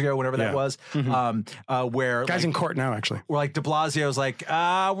 2 years ago, whenever that was. Where guys in court now, actually. Where like de Blasio was like,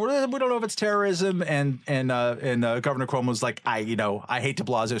 we don't know if it's terrorism, and Governor Cuomo was like, I hate de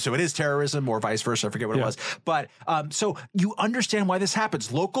Blasio, so it is terrorism, or vice versa. I forget what it was. But so you understand why this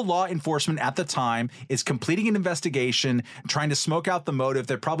happens. Local law enforcement at the time is completing an investigation, trying to smoke out the motive.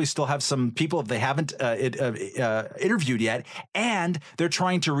 They probably still have some people they haven't interviewed yet, and they're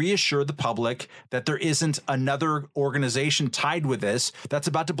trying to reassure the public that there isn't another organization tied with this that's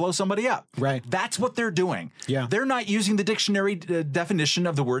about to blow somebody up. Right. That's what they're doing. Yeah. They're not using the dictionary definition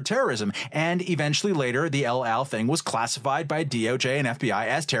of the word terrorism. And eventually later, the El Al thing was classified by DOJ and FBI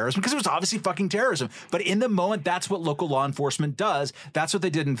as terrorism because it was obviously fucking terrorism. But in the moment, that's what local law enforcement does. That's what they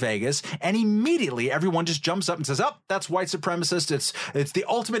did in Vegas. And immediately everyone just jumps up and says, oh, that's white supremacist. It's the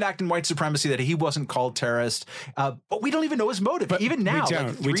ultimate act in white supremacy that he wasn't called terrorist. But we don't even know his motive. But even now,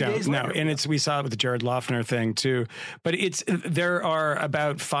 we don't. No, and we saw it with the Jared Loughner thing too. But there are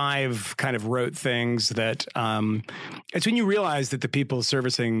about 5 kind of rote things that it's when you realize that the people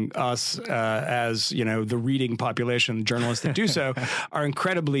servicing us as the reading population, the journalists that do so, are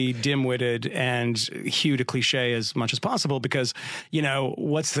incredibly dim-witted and hew to cliche as much as possible because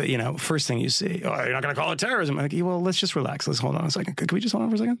what's the first thing you see? Oh, you're not going to call it terrorism. I'm like, well, let's just relax. Let's hold on a second. Can we just hold on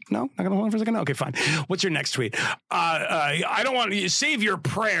for a second? No, not going to hold on for a second. Okay, fine. What's your next tweet? I don't want you save your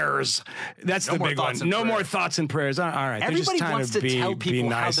prayers. That's the big one. No more thoughts and prayers. All right. Everybody wants to tell people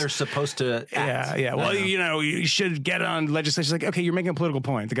how they're supposed to act. Yeah. Well, you should get on legislation. Like, okay, you're making a political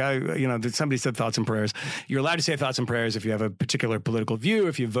point. The guy, somebody said thoughts and prayers. You're allowed to say thoughts and prayers if you have a particular political view.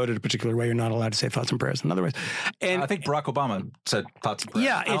 If you voted a particular way, you're not allowed to say thoughts and prayers in other ways. And I think Barack Obama said thoughts and prayers.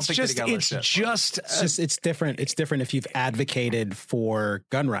 Yeah, it's different. It's different if you've advocated for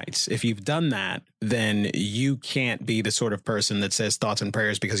gun rights. If you've done that, then you can't be the sort of person that says thoughts and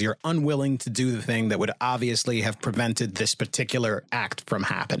prayers because you're unwilling to do the thing that would obviously have prevented this particular act from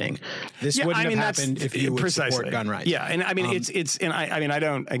happening. This wouldn't have happened if you would support gun rights. Yeah, and I mean I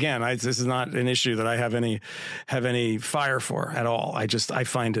don't. Again, this is not an issue that I have any fire for at all. I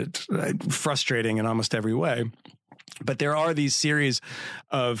find it frustrating in almost every way. But there are these series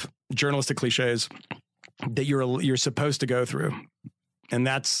of journalistic cliches that you're supposed to go through. And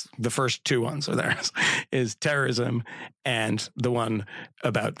that's the first two ones are there is terrorism and the one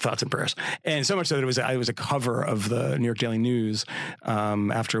about thoughts and prayers. And so much so that it was a cover of the New York Daily News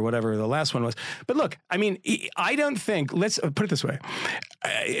after whatever the last one was. But look, I mean, I don't think, let's put it this way.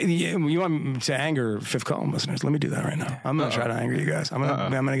 You want me to anger Fifth Column listeners? Let me do that right now. I'm going to try to anger you guys. I'm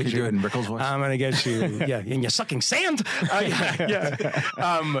going to get you. Do it in Rickles' voice? I'm going to get you. Yeah. And you're sucking sand. Yeah.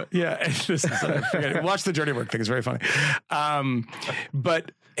 This is, forget it. Watch the Dirty Work thing. It's very funny.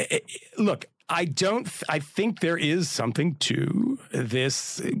 But look, I think there is something to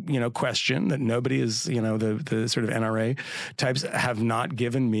this, question that nobody is, the sort of NRA types have not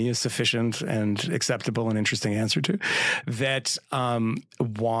given me a sufficient and acceptable and interesting answer to, that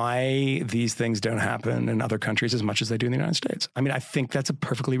why these things don't happen in other countries as much as they do in the United States. I mean, I think that's a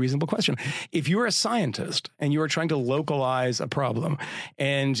perfectly reasonable question. If you're a scientist and you are trying to localize a problem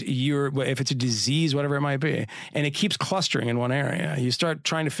and if it's a disease, whatever it might be, and it keeps clustering in one area, you start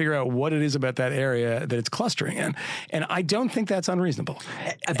trying to figure out what it is about that area that it's clustering in. And I don't think that's unreasonable.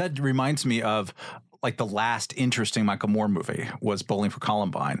 That reminds me of like the last interesting Michael Moore movie was Bowling for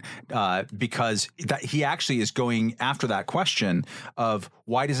Columbine, because he actually is going after that question of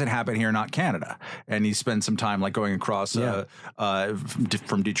why does it happen here, not Canada? And he spends some time like going across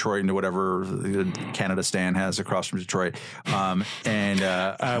from Detroit into whatever Canada Stan has across from Detroit,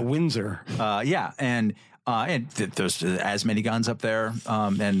 and Windsor. And there's as many guns up there,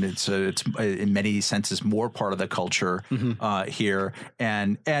 and it's in many senses more part of the culture here.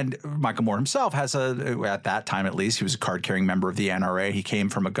 And Michael Moore himself has at that time at least, he was a card-carrying member of the NRA. He came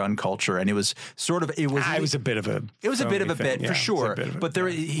from a gun culture, and it was a bit of a for sure. But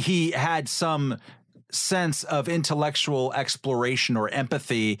he had some sense of intellectual exploration or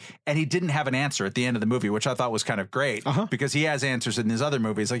empathy, and he didn't have an answer at the end of the movie, which I thought was kind of great because he has answers in his other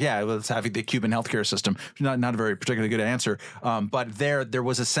movies. Like, let's have the Cuban healthcare system. Not a very particularly good answer, but there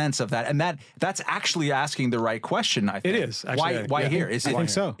was a sense of that, and that's actually asking the right question. I think it is actually, why here? I think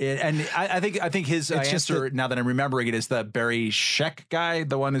so. And I think his answer, now that I'm remembering it, is the Barry Sheck guy,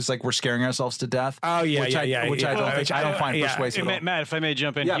 the one who's like we're scaring ourselves to death. Oh yeah, which I don't find persuasive. Matt, if I may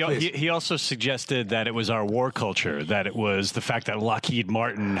jump in, he also suggested that it was our war culture, that it was the fact that Lockheed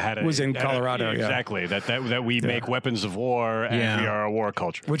Martin was in Colorado, exactly. That we make weapons of war and we are a war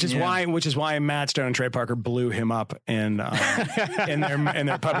culture. Which is why Matt Stone and Trey Parker blew him up in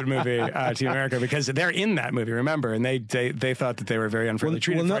their puppet movie Team America, because they're in that movie, remember, and they thought that they were very unfairly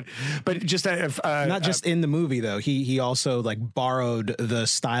treated for it. But just not just in the movie though, he also like borrowed the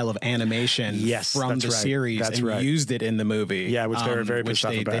style of animation from the series and used it in the movie. Yeah, which they were very pissed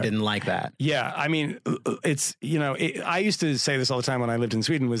off about. They didn't like that. Yeah, I mean, it's, I used to say this all the time when I lived in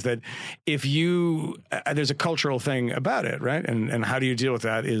Sweden, was that if there's a cultural thing about it, right? And how do you deal with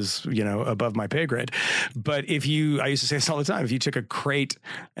that is, above my pay grade. But I used to say this all the time, if you took an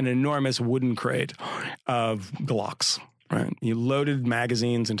enormous wooden crate of Glocks, right, you loaded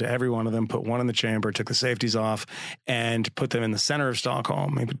magazines into every one of them, put one in the chamber, took the safeties off, and put them in the center of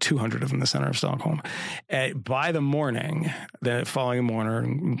Stockholm, maybe 200 of them in the center of Stockholm. By the following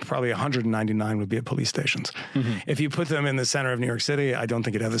morning, probably 199 would be at police stations. Mm-hmm. If you put them in the center of New York City, I don't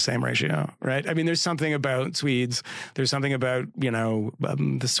think you'd have the same ratio, right? I mean, there's something about Swedes. There's something about,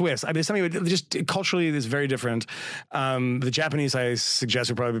 the Swiss. I mean, there's something about, just culturally is very different. The Japanese, I suspect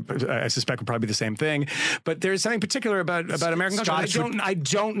would probably be the same thing. But there's something particular about American culture. I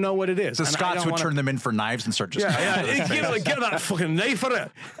don't know what it is. The Scots would turn them in for knives and start just... Get that fucking knife for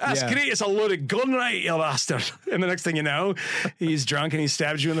it. That's great. It's a loaded gun, right, you bastard. And the next thing you know, he's drunk and he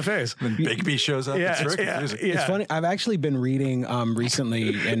stabs you in the face. Then Bigby shows up. It's funny. I've actually been reading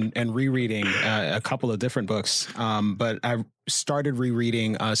recently and rereading a couple of different books, but I started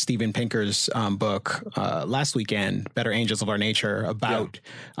rereading Steven Pinker's book last weekend, Better Angels of Our Nature, about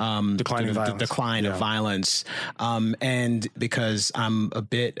the decline of violence. And because I'm a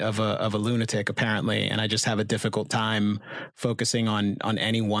bit of a lunatic, apparently, and I just have a difficult time focusing on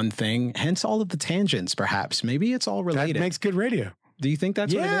any one thing, hence all of the tangents, perhaps. Maybe it's all related. That makes good radio. Do you think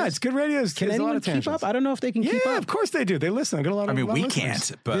that's what it is? Yeah, it's good radio. Can anyone keep up? I don't know if they can keep up. Yeah, of course they do. They listen. I got a lot of we listeners.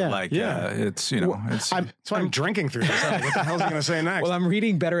 can't, but it's, it's. That's why I'm drinking through this. What the hell is he going to say next? Well, I'm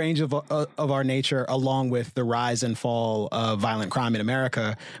reading Better Angel of Our Nature along with The Rise and Fall of Violent Crime in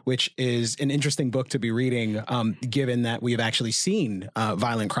America, which is an interesting book to be reading, given that we've actually seen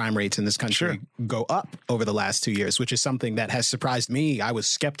violent crime rates in this country go up over the last 2 years, which is something that has surprised me. I was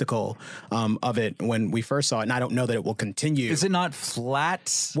skeptical of it when we first saw it, and I don't know that it will continue. Is it not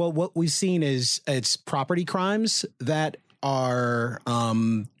flat? Well, what we've seen is it's property crimes that are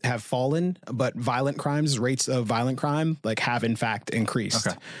have fallen, but violent crimes, rates of violent crime, have in fact increased.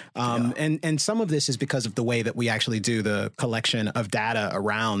 Okay. And some of this is because of the way that we actually do the collection of data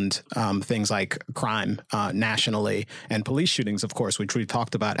around things like crime nationally, and police shootings, of course, which we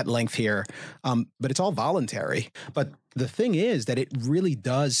talked about at length here. But it's all voluntary. But the thing is that it really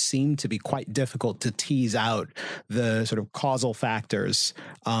does seem to be quite difficult to tease out the sort of causal factors.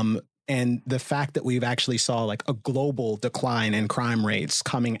 And the fact that we've actually saw a global decline in crime rates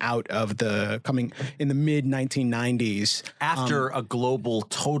coming in the mid 1990s. After a global,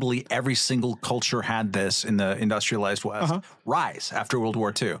 totally every single culture had this in the industrialized West rise after World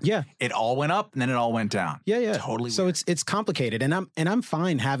War II. Yeah. It all went up and then it all went down. Yeah. Totally. So weird. it's complicated, and I'm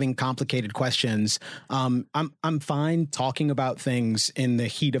fine having complicated questions. I'm fine talking about things in the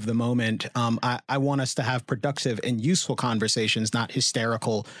heat of the moment. I want us to have productive and useful conversations, not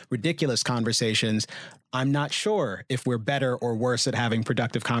hysterical, ridiculous conversations. I'm not sure if we're better or worse at having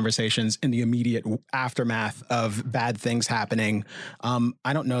productive conversations in the immediate aftermath of bad things happening.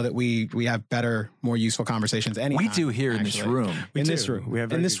 I don't know that we have better, more useful conversations anytime. We do here in this room.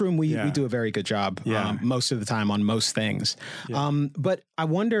 We do a very good job most of the time on most things. Yeah. But I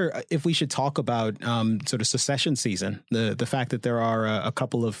wonder if we should talk about sort of secession season, the fact that there are a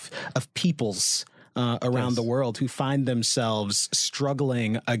couple of peoples around the world who find themselves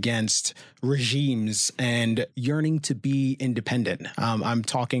struggling against regimes and yearning to be independent. I'm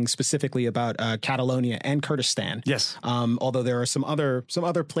talking specifically about Catalonia and Kurdistan. Yes. Although there are some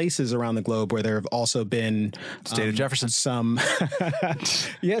other places around the globe where there have also been State of Jefferson.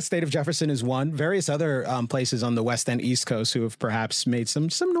 State of Jefferson is one. Various other places on the West and East Coast who have perhaps made some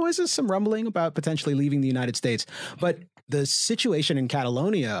noises, some rumbling about potentially leaving the United States. But the situation in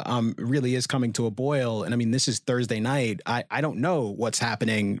Catalonia really is coming to a boil. And I mean, this is Thursday night. I don't know what's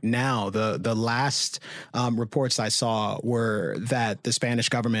happening now. The last reports I saw were that the Spanish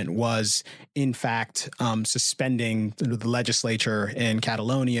government was, in fact, suspending the legislature in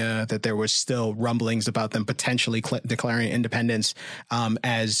Catalonia, that there was still rumblings about them potentially declaring independence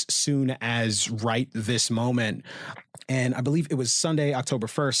as soon as right this moment. And I believe it was Sunday, October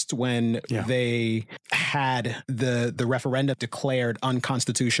 1st, when they had the referendum declared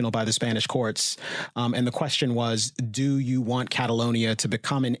unconstitutional by the Spanish courts. And the question was, do you want Catalonia to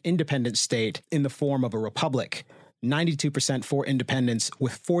become an independent state in the form of a republic? 92% for independence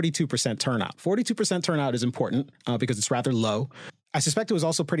with 42% turnout. 42% turnout is important because it's rather low. I suspect it was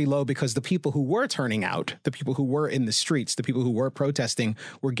also pretty low because the people who were turning out, the people who were in the streets, the people who were protesting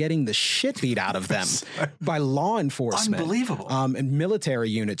were getting the shit beat out of them by law enforcement. Unbelievable. And military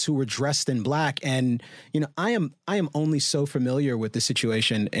units who were dressed in black. And, I am only so familiar with the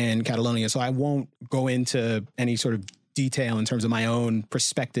situation in Catalonia, so I won't go into any sort of detail in terms of my own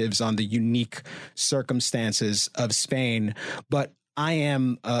perspectives on the unique circumstances of Spain. But I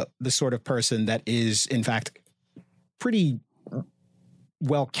am the sort of person that is, in fact, pretty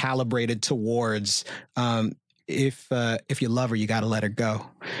well calibrated towards if you love her, you got to let her go.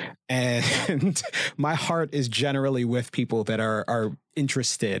 And my heart is generally with people that are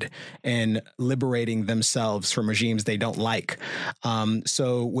interested in liberating themselves from regimes they don't like.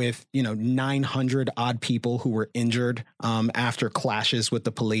 So with, 900 odd people who were injured after clashes with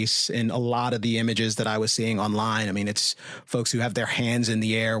the police in a lot of the images that I was seeing online. I mean, it's folks who have their hands in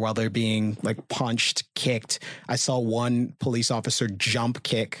the air while they're being punched, kicked. I saw one police officer jump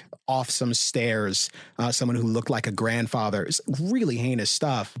kick off some stairs, someone who looked like a grandfather. It's really heinous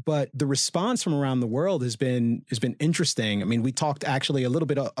stuff. But the response from around the world has been interesting. I mean, we talked actually a little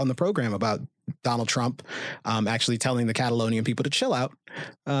bit on the program about Donald Trump actually telling the Catalonian people to chill out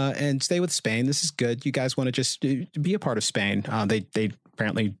and stay with Spain. This is good. You guys want to just be a part of Spain. They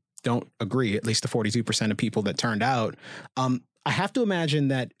apparently don't agree, at least the 42% of people that turned out. I have to imagine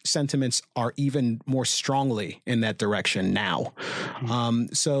that sentiments are even more strongly in that direction now.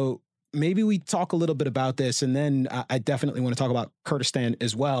 So maybe we talk a little bit about this, and then I definitely want to talk about Kurdistan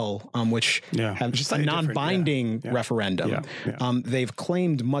as well, which have just a non-binding referendum. They've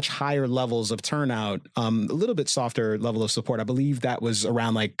claimed much higher levels of turnout, a little bit softer level of support. I believe that was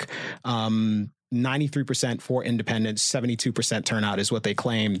around 93% for independence, 72% turnout is what they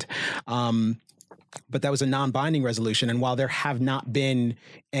claimed. But that was a non-binding resolution. And while there have not been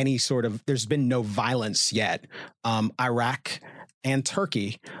there's been no violence yet, Iraq and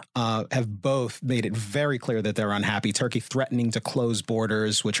Turkey have both made it very clear that they're unhappy. Turkey threatening to close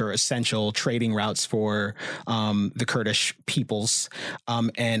borders, which are essential trading routes for the Kurdish peoples,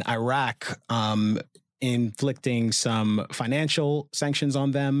 and Iraq inflicting some financial sanctions on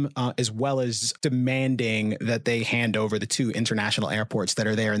them, as well as demanding that they hand over the 2 international airports that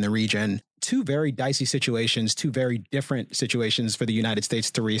are there in the region. 2 very dicey situations, 2 very different situations for the United States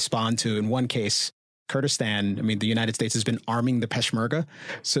to respond to. In one case, Kurdistan, I mean, the United States has been arming the Peshmerga.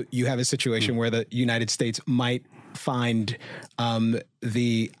 So you have a situation where the United States might find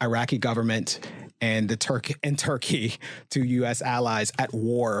the Iraqi government and Turkey, 2 U.S. allies, at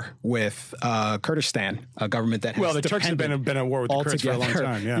war with Kurdistan, a government that has the Turks have been at war with the Kurds for a long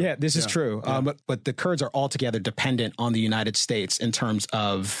time. Yeah, this is true. But the Kurds are altogether dependent on the United States in terms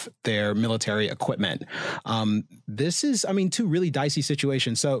of their military equipment. This is, 2 really dicey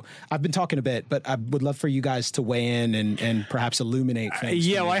situations. So I've been talking a bit, but I would love for you guys to weigh in and perhaps illuminate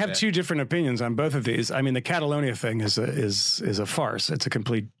things. I have 2 different opinions on both of these. I mean, the Catalonia thing is a farce.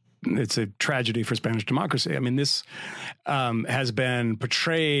 It's a tragedy for Spanish democracy. I mean, this has been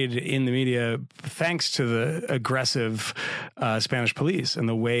portrayed in the media thanks to the aggressive Spanish police and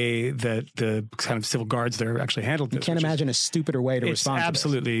the way that the kind of civil guards there actually handled this. You can't imagine a stupider way to respond to this. It's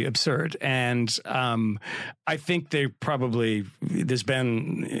absolutely absurd. And I think I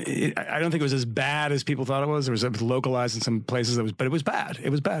don't think it was as bad as people thought it was. It was localized in some places, but it was bad. It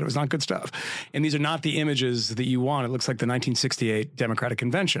was bad. It was not good stuff. And these are not the images that you want. It looks like the 1968 Democratic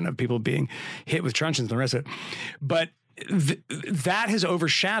Convention of people being hit with truncheons and the rest of it. But that has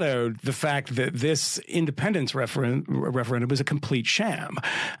overshadowed the fact that this independence referendum was a complete sham.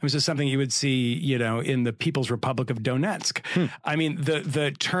 It was just something you would see, in the People's Republic of Donetsk. I mean,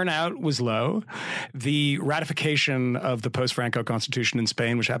 the turnout was low. The ratification of the post-Franco constitution in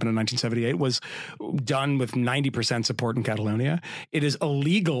Spain, which happened in 1978, was done with 90% support in Catalonia. It is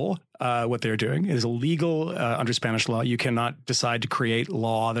illegal what they're doing. It is illegal under Spanish law. You cannot decide to create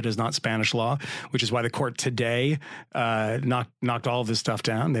law that is not Spanish law, which is why the court today knocked all of this stuff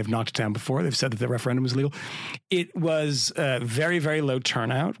down. They've knocked it down before. They've said that the referendum was legal. It was very, very low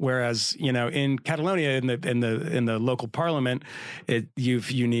turnout. Whereas, in Catalonia, in the local parliament,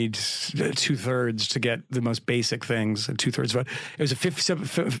 you need 2/3 to get the most basic things. 2/3 vote. It was a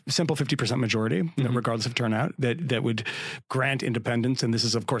simple 50% majority, regardless of turnout, that would grant independence. And this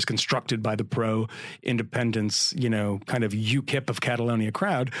is, of course, constructed by the pro-independence, kind of UKIP of Catalonia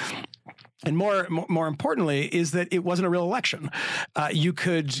crowd. And more importantly is that it wasn't a real election. You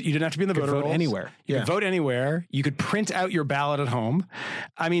didn't have to be in the voter rolls. Anywhere. You could vote anywhere. You could print out your ballot at home.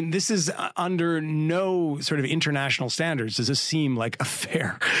 I mean, this is under no sort of international standards does this seem like a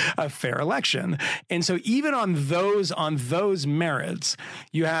fair election. And so even on those merits,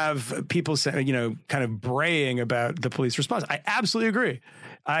 you have people saying, kind of braying about the police response. I absolutely agree.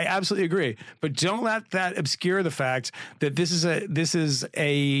 But don't let that obscure the fact that this is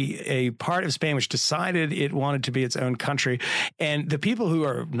a part of Spain which decided it wanted to be its own country. And the people who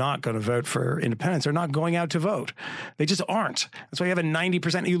are not going to vote for independence are not going out to vote. They just aren't. That's why you have a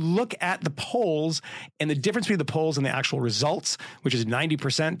 90%. You look at the polls and the difference between the polls and the actual results, which is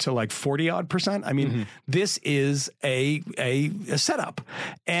 90% to like 40-odd%. I mean, this is a setup.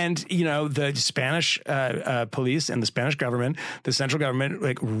 And, the Spanish police and the Spanish government, the central government,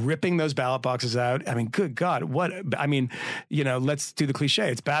 like ripping those ballot boxes out. I mean, good God, let's do the cliche.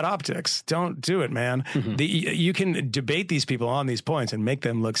 It's bad optics. Don't do it, man. You can debate these people on these points and make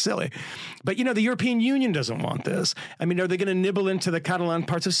them look silly. But, the European Union doesn't want this. I mean, are they going to nibble into the Catalan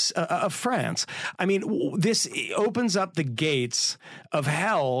parts of France? I mean, this opens up the gates of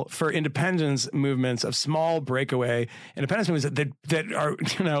hell for independence movements, of small breakaway independence movements that are,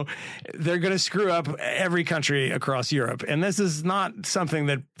 they're going to screw up every country across Europe. And this is not something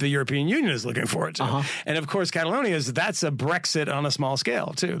that the European Union is looking forward to. And of course, Catalonia that's a Brexit on a small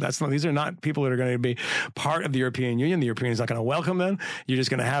scale too. These are not people that are going to be part of the European Union. The European Union is not going to welcome them. You're just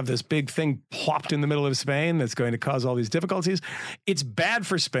going to have this big thing plopped in the middle of Spain that's going to cause all these difficulties. It's bad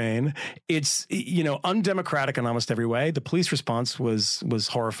for Spain. It's, undemocratic in almost every way. The police response was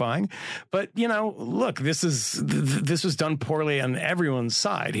horrifying. But, look, this was done poorly on everyone's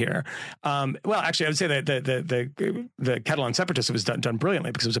side here. Well, actually, I would say that the Catalan separatists, it was done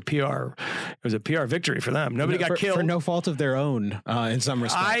brilliantly because it was a PR victory for them. Nobody got killed for no fault of their own in some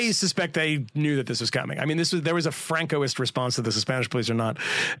respects. I suspect suspect they knew that this was coming. I mean, there was a Francoist response to this. The Spanish police are not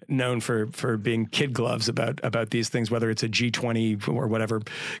known for being kid gloves about these things, whether it's a G20 or whatever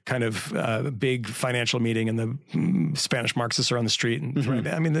kind of big financial meeting and the Spanish Marxists are on the street. And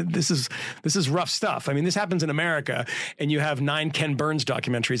I mean, this is rough stuff. I mean, this happens in America, and you have 9 Ken Burns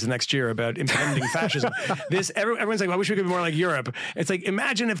documentaries the next year about impending fascism. Everyone's like, well, I wish we could be more like Europe. It's like,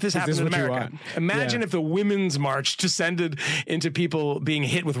 imagine if this happened in America. Imagine if the Women's March descended into people being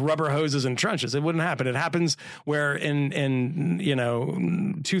hit with rubber hoses and trenches. It wouldn't happen. It happens where in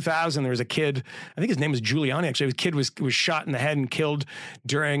 2000 there was a kid, I think his name was Giuliani actually. A kid was shot in the head and killed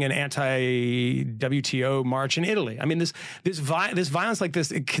during an anti-WTO march in Italy. I mean, this violence like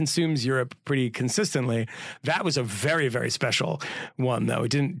this, it consumes Europe pretty consistently. That was a very, very special one, though. It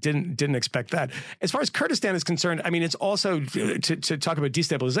didn't expect that. As far as Kurdistan is concerned, I mean, it's also to talk about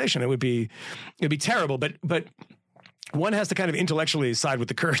destabilization. It'd be terrible, but one has to kind of intellectually side with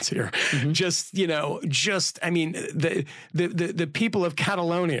the Kurds here. I mean, the people of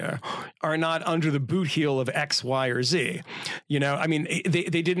Catalonia are not under the boot heel of X, Y, or Z. I mean,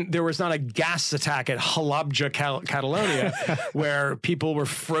 there was not a gas attack at Halabja, Catalonia, where people were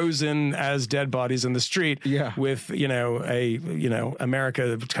frozen as dead bodies in the street with,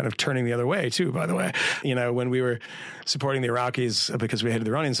 America kind of turning the other way too, by the way, when we were supporting the Iraqis because we hated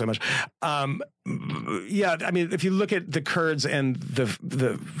the Iranians so much. I mean, if you look at the Kurds and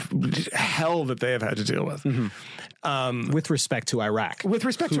the hell that they have had to deal with. With respect to Iraq. With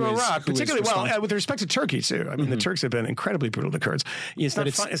respect to Iraq, particularly, with respect to Turkey, too. I mean, the Turks have been incredibly brutal to the Kurds. It's not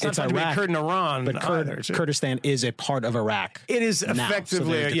fun to be a Kurd in Iran. But Kurdistan is a part of Iraq. It is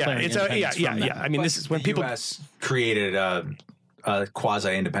effectively, I mean, this is when people... The U.S. created a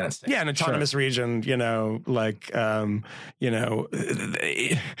quasi-independent state. Yeah, an autonomous region,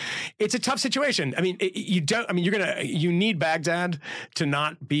 it's a tough situation. I mean, you need Baghdad to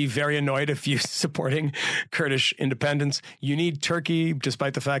not be very annoyed if you're supporting Kurdish independence. You need Turkey,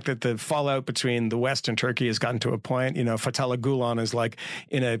 despite the fact that the fallout between the West and Turkey has gotten to a point. Fethullah Gulen is like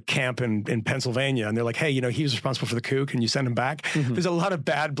in a camp in Pennsylvania, and they're like, hey, he was responsible for the coup. Can you send him back? There's a lot of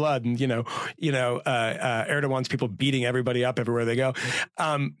bad blood, and Erdogan's people beating everybody up everywhere they go.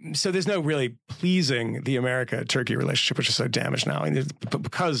 So there's no really pleasing the America-Turkey relationship, which is so damaged now.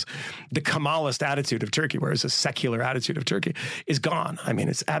 Because the Kemalist attitude of Turkey, whereas a secular attitude of Turkey, is gone. I mean,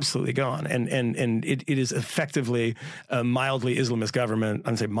 it's absolutely gone. And it is effectively a mildly Islamist government.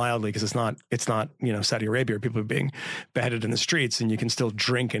 I'm saying mildly because it's not Saudi Arabia where people are being beheaded in the streets and you can still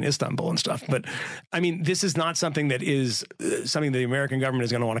drink in Istanbul and stuff. But I mean, this is not something that is something the American government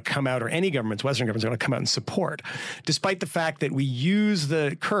is going to want to come out, or any governments, Western governments, are going to come out and support, despite the fact that we use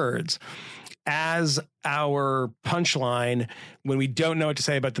the Kurds as our punchline when we don't know what to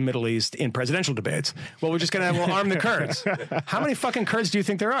say about the Middle East in presidential debates. Well, we're just going to arm the Kurds. How many fucking Kurds do you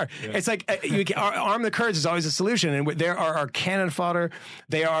think there are? Yeah. It's like arm the Kurds is always a solution, and they are our cannon fodder.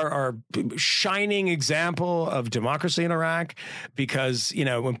 They are our shining example of democracy in Iraq because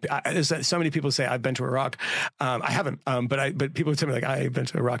when so many people say I've been to Iraq. I haven't, but people tell me like I've been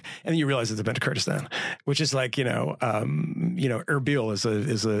to Iraq, and then you realize that they've been to Kurdistan, which is like Erbil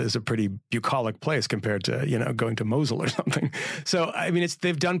is a pretty bucolic place compared to going to Mosul or something. So I mean,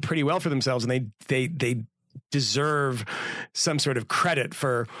 they've done pretty well for themselves, and they deserve some sort of credit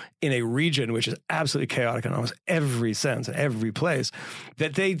for, in a region which is absolutely chaotic in almost every sense, in every place,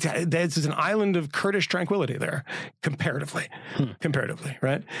 that there's an island of Kurdish tranquility there, comparatively,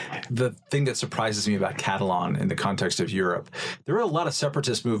 right? The thing that surprises me about Catalan in the context of Europe, there were a lot of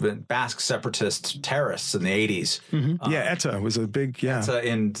separatist movement, Basque separatist terrorists in the 80s. ETA was a big, ETA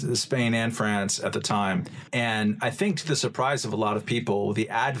in Spain and France at the time. And I think to the surprise of a lot of people, the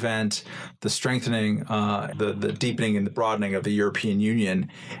advent, the strengthening, the deepening and the broadening of the European Union,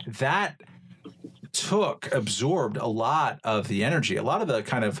 that absorbed a lot of the energy, a lot of the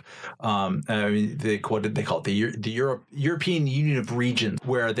kind of, what did they call it? The European Union of Regions,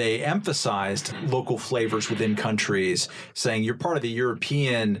 where they emphasized local flavors within countries, saying you're part of the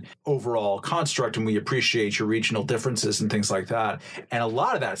European overall construct and we appreciate your regional differences and things like that. And a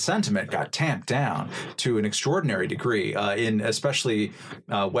lot of that sentiment got tamped down to an extraordinary degree in especially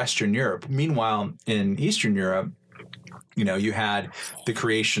Western Europe. Meanwhile, in Eastern Europe, you had the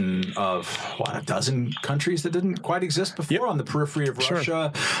creation of a dozen countries that didn't quite exist before on the periphery of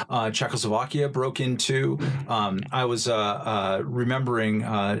Russia. Czechoslovakia broke into. I was remembering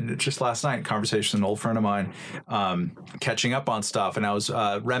just last night, conversation with an old friend of mine, catching up on stuff, and I was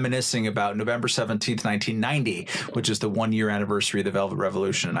reminiscing about November 17th, 1990, which is the 1-year anniversary of the Velvet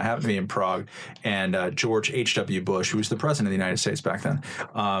Revolution. And I happened to be in Prague, and George H.W. Bush, who was the president of the United States back then,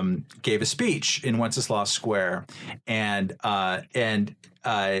 gave a speech in Wenceslas Square, and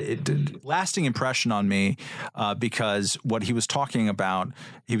lasting impression on me because what he was talking about,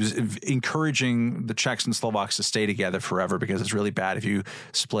 he was encouraging the Czechs and Slovaks to stay together forever because it's really bad if you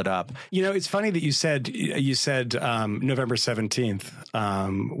split up. You know, it's funny that you said November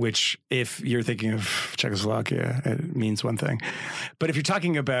 17th, which if you're thinking of Czechoslovakia, it means one thing. But if you're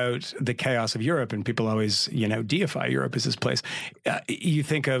talking about the chaos of Europe, and people always, deify Europe as this place, you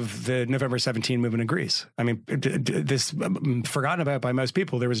think of the November 17 movement in Greece. I mean, this forgotten about by most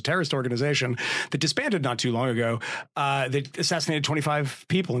people. There was a terrorist organization that disbanded not too long ago that assassinated 25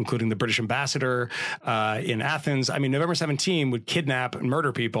 people, including the British ambassador in Athens. I mean, November 17 would kidnap and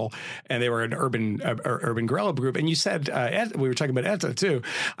murder people, and they were an urban guerrilla group. And you said, we were talking about ETA too.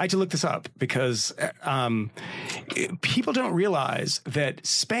 I had to look this up because people don't realize that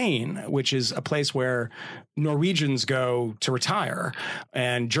Spain, which is a place where Norwegians go to retire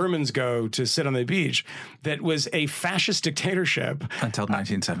and Germans go to sit on the beach, that was a fascist dictatorship until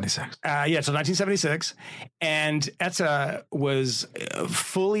 1976. Until 1976, and ETA was a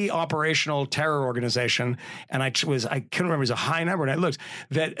fully operational terror organization, and I couldn't remember, it was a high number, and I looked,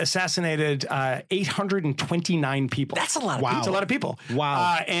 that assassinated 829 people. That's a lot of people. Wow. It's a lot of people.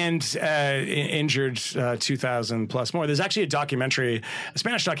 Wow. And injured 2,000 plus more. There's actually a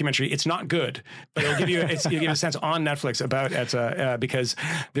Spanish documentary. It's not good, but it'll give you a sense on Netflix about ETA because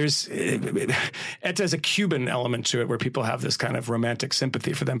there's ETA is a Cuban element to it where people have this kind of romantic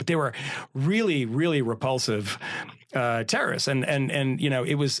sympathy for them, but they were really, really repulsive terrorists, and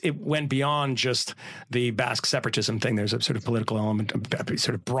it went beyond just the Basque separatism thing. There's a sort of political element, a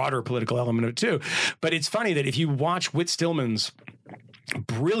sort of broader political element of it too. But it's funny that if you watch Whit Stillman's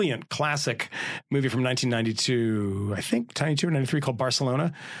brilliant classic movie from 1992, I think 92 or 93, called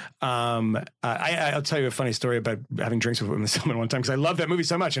Barcelona. I'll tell you a funny story about having drinks with Whit Stillman one time because I love that movie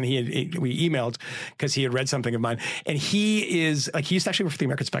so much, and we emailed because he had read something of mine, and he used to actually work for the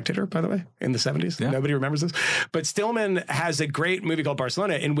American Spectator, by the way, in the 70s. Yeah. Nobody remembers this, but Stillman has a great movie called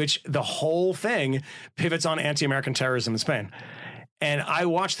Barcelona in which the whole thing pivots on anti-American terrorism in Spain. And I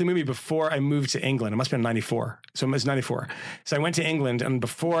watched the movie before I moved to England. It must have been 94. So it was 94. So I went to England, and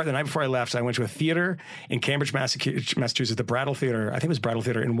the night before I left, I went to a theater in Cambridge, Massachusetts, the Brattle Theater. I think it was Brattle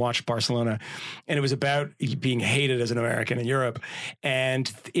Theater, and watched Barcelona. And it was about being hated as an American in Europe.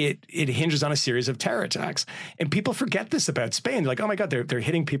 And it hinges on a series of terror attacks. And people forget this about Spain. They're like, oh my God, they're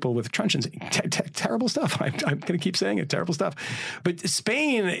hitting people with truncheons. Terrible stuff. I'm going to keep saying it. Terrible stuff. But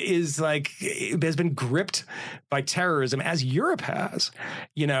Spain has been gripped by terrorism as Europe has.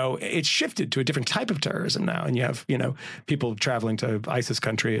 It's shifted to a different type of terrorism now. And you have, people traveling to ISIS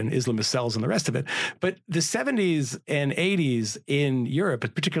country and Islamist cells and the rest of it. But the 70s and 80s in Europe,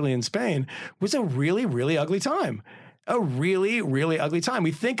 particularly in Spain, was a really, really ugly time. A really, really ugly time.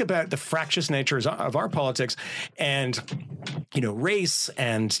 We think about the fractious natures of our politics and, race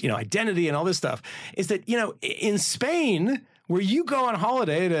and, identity and all this stuff, is that, in Spain, where you go on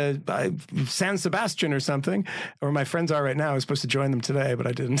holiday to San Sebastian or something, or my friends are right now. I was supposed to join them today, but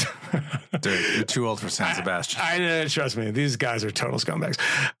I didn't. Dude, you're too old for San Sebastian. I trust me. These guys are total scumbags.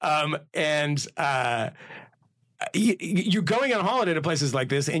 You're going on holiday to places like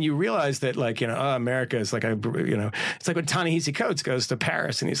this, and you realize that, America is like it's like when Ta-Nehisi Coates goes to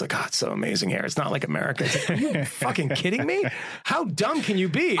Paris, and he's like, oh, it's so amazing here. It's not like America. It's like, are you fucking kidding me? How dumb can you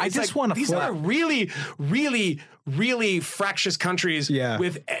be? These are really, really, really fractious countries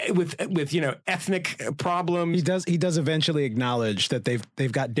with ethnic problems. He does eventually acknowledge that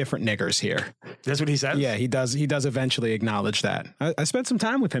they've got different niggers here. That's what he says? Yeah, he does eventually acknowledge that. I spent some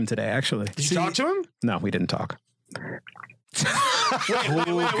time with him today, actually. Did you talk to him? No, we didn't talk.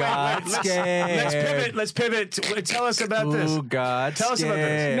 Let's pivot. Tell us about this. Tell us about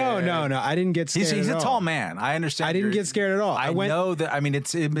this. No. I didn't get scared. He's a tall man. I understand. I didn't get scared at all. I know that. I mean,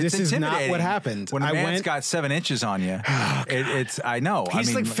 it's this is not what happened. When a man's got 7 inches on you, I know.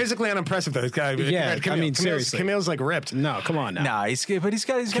 He's like physically unimpressive though. This guy. Yeah, seriously, Camille's like ripped. No, come on now. No, he's got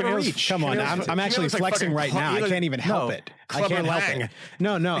a reach. Come on, I'm actually flexing right now. I can't even help it. I can't help it.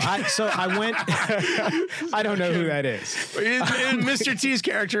 No. I went. I don't know who that is. Mr. T's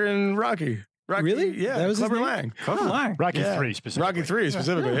character in Rocky. Really? Yeah, that was Clubber Lang. Clubber Lang. Rocky 3 specifically. Rocky 3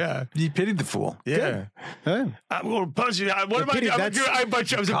 specifically, yeah. You pitied the fool. Yeah. I'm going to punch you. What am I doing? I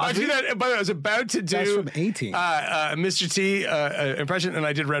was about to do. That's from 18. Mr. T impression, and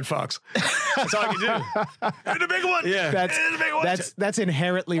I did Red Fox. That's all I can do. The big one. Yeah. That's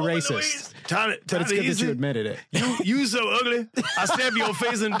inherently racist. But it's good that you admitted it. You so ugly. I stab your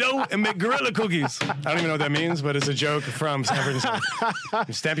face in dough and make gorilla cookies. I don't even know what that means, but it's a joke from San Francisco.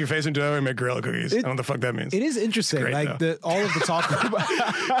 You stamp your face in dough and make gorilla Gorilla cookies. I don't know what the fuck that means. It is interesting, great, like all of the talk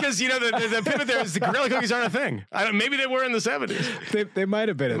because the pivot there is the Gorilla cookies aren't a thing. Maybe they were in the 70s. They might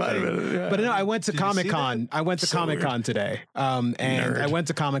have been a thing. Yeah. But no, I went to Comic-Con. I went to Comic-Con today. And Nerd. I went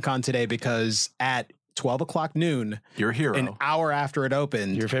to Comic-Con today because at 12 o'clock noon, Your hero. an hour after it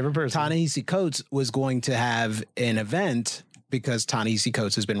opened, Your favorite person. Ta-Nehisi Coates was going to have an event because Ta-Nehisi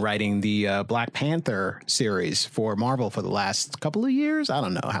Coates has been writing the Black Panther series for Marvel for the last couple of years. I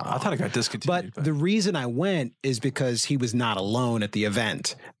don't know how long. I thought it got discontinued. But the reason I went is because he was not alone at the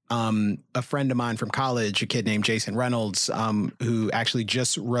event. A friend of mine from college, a kid named Jason Reynolds, who actually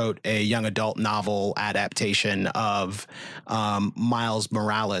just wrote a young adult novel adaptation of Miles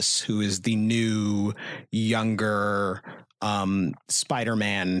Morales, who is the new younger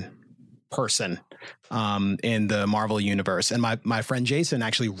Spider-Man person in the Marvel universe. And my friend Jason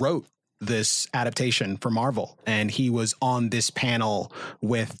actually wrote this adaptation for Marvel, and he was on this panel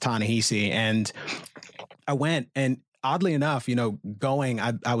with Ta-Nehisi, and I went, and oddly enough,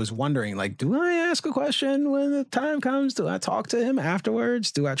 I was wondering, like, do I ask a question when the time comes? Do I talk to him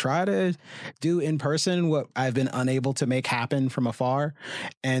afterwards? Do I try to do in person what I've been unable to make happen from afar?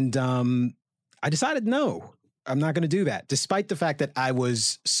 And I decided no. I'm not going to do that, despite the fact that I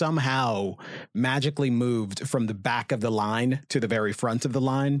was somehow magically moved from the back of the line to the very front of the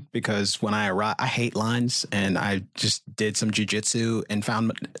line, because when I arrived, I hate lines, and I just did some jujitsu and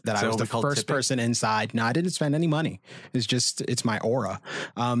found that I was the first person inside. No, I didn't spend any money. It's my aura.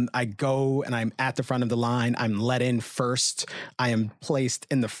 I go and I'm at the front of the line. I'm let in first. I am placed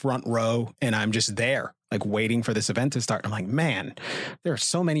in the front row, and I'm just there, like waiting for this event to start. I'm like, man, there are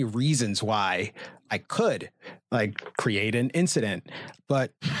so many reasons why I could like create an incident,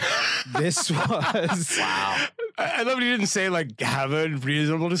 but this was wow. I love you didn't say like have a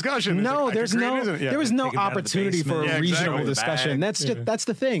reasonable discussion. No, like, there was no opportunity for a reasonable discussion. That's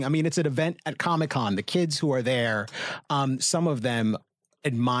the thing. I mean, it's an event at Comic-Con. The kids who are there, some of them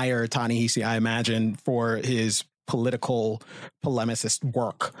admire Ta-Nehisi, I imagine, for his political polemicist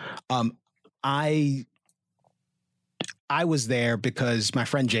work. I was there because my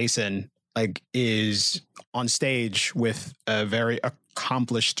friend Jason is on stage with a very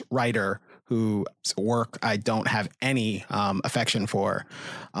accomplished writer whose work I don't have any affection for.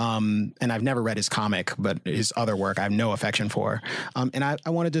 And I've never read his comic, but his other work I have no affection for. And I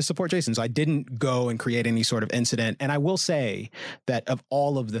wanted to support Jason, so I didn't go and create any sort of incident. And I will say that of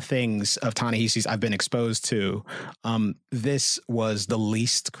all of the things of Ta-Nehisi's I've been exposed to, this was the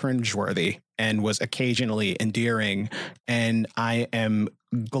least cringeworthy and was occasionally endearing. And I am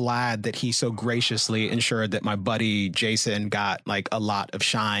glad that he so graciously ensured that my buddy Jason got like a lot of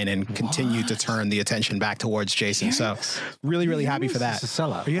shine and continued to turn the attention back towards Jason. Yes. So really, really happy for that. It's a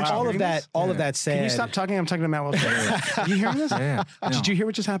sellout. All of that said. Can you stop talking? I'm talking to Matt Wilson. Are you hearing this? Yeah. Did you hear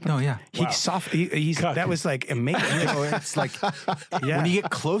what just happened? No, yeah. That was like amazing. It's like when you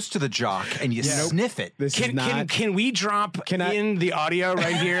get close to the jock and you sniff it. Can we drop in the audio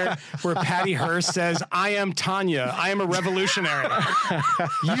right here where Patty Hearst says, "I am Tanya. I am a revolutionary."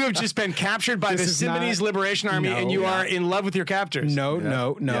 You have just been captured by the Symbionese Liberation Army, and you are in love with your captors. No.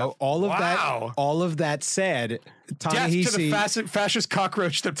 Yeah. All of that said, Ta-Nehisi, death to the fascist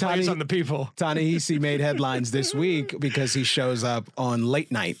cockroach that plays on the people. Ta-Nehisi made headlines this week because he shows up on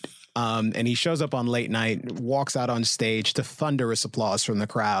late night. And he shows up on late night, walks out on stage to thunderous applause from the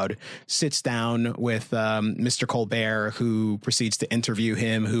crowd, sits down with Mr. Colbert, who proceeds to interview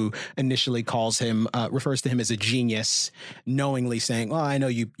him, who initially refers to him as a genius, knowingly saying, well, I know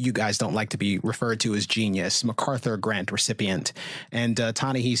you guys don't like to be referred to as genius, MacArthur Grant recipient. And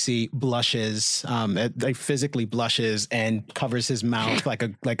Ta-Nehisi blushes, physically blushes and covers his mouth like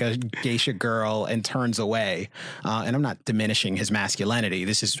a geisha girl and turns away. And I'm not diminishing his masculinity.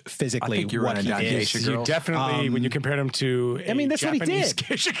 This is physically what he is. You definitely, when you compared him to that's Japanese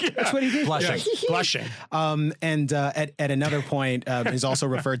what he did. That's what he did. Blushing. And at another point, is also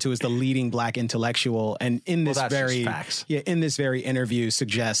referred to as the leading black intellectual. And in this very interview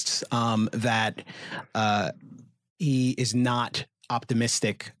suggests that he is not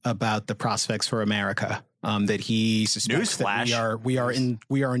optimistic about the prospects for America. That he suspects that we are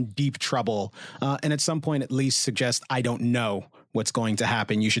in deep trouble, and at some point at least suggests, I don't know what's going to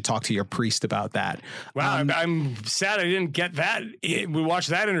happen. You should talk to your priest about that. Wow, I'm sad I didn't get that. We watched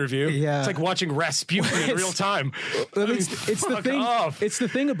that interview. Yeah. It's like watching Rasputin in real time. It's the thing. It's the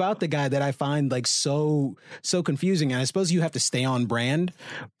thing about the guy that I find like so confusing. And I suppose you have to stay on brand,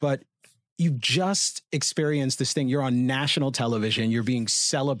 but you've just experienced this thing. You're on national television. You're being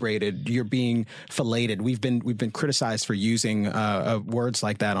celebrated. You're being filleted. We've been criticized for using words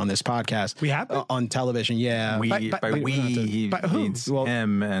like that on this podcast. We have on television. Yeah, he means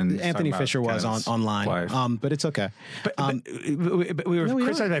him and Anthony Fisher was online. But it's okay. But we were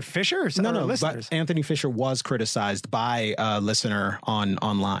criticized by Fisher. Or no, listeners? But Anthony Fisher was criticized by a listener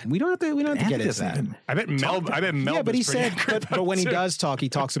online. We don't have to get into that. I bet Mel. Yeah, but he said. But when he does talk, he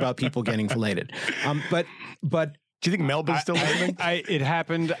talks about people getting filleted. But do you think Melba's still listening? It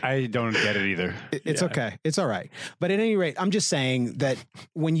happened. I don't get it either. It's okay. It's all right. But at any rate, I'm just saying that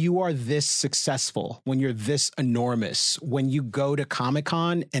when you are this successful, when you're this enormous, when you go to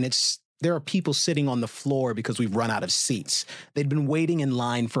Comic-Con and there are people sitting on the floor because we've run out of seats. They'd been waiting in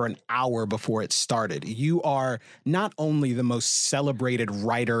line for an hour before it started. You are not only the most celebrated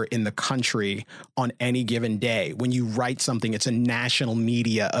writer in the country on any given day. When you write something, it's a national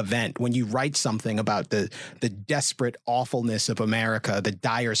media event. When you write something about the desperate awfulness of America, the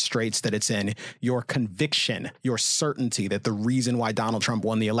dire straits that it's in, your conviction, your certainty that the reason why Donald Trump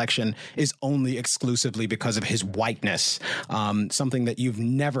won the election is only exclusively because of his whiteness, something that you've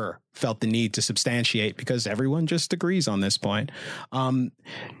never felt the need to substantiate because everyone just agrees on this point.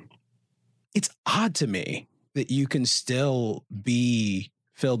 It's odd to me that you can still be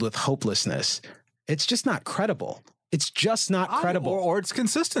filled with hopelessness. It's just not credible. It's just not credible. Or it's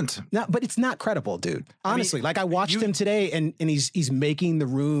consistent. No, but it's not credible, dude. Honestly, I watched him today and he's making the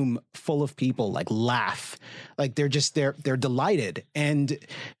room full of people laugh. They're delighted. And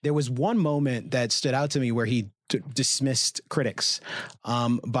there was one moment that stood out to me where he dismissed critics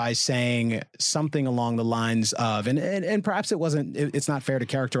by saying something along the lines of, and perhaps it's not fair to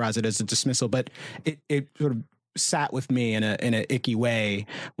characterize it as a dismissal, but it sort of sat with me in a icky way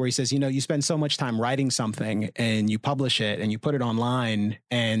where he says, you spend so much time writing something and you publish it and you put it online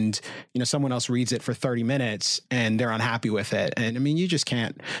and, someone else reads it for 30 minutes and they're unhappy with it. And I mean, you just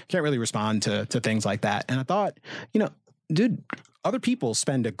can't really respond to things like that. And I thought, dude, other people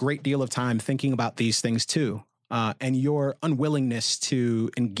spend a great deal of time thinking about these things too. And your unwillingness to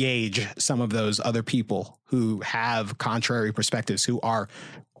engage some of those other people who have contrary perspectives, who are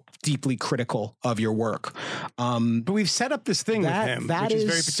deeply critical of your work. But we've set up this thing with him, which is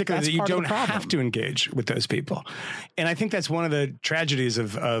very particular, that you don't have to engage with those people. And I think that's one of the tragedies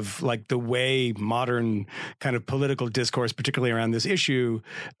of the way modern kind of political discourse, particularly around this issue,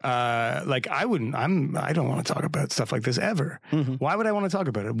 I don't want to talk about stuff like this ever. Mm-hmm. Why would I want to talk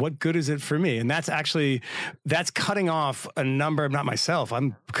about it? What good is it for me? And that's cutting off a number of, not myself, I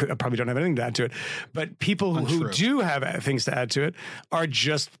probably don't have anything to add to it, but people who do have things to add to it are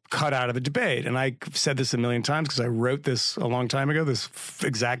just cut out of the debate. And I've said this a million times because I wrote this a long time ago, this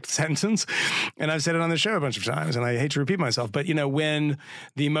exact sentence, and I've said it on the show a bunch of times, and I hate to repeat myself, but when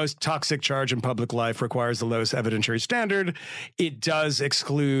the most toxic charge in public life requires the lowest evidentiary standard, it does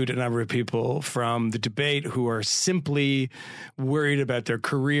exclude a number of people from the debate who are simply worried about their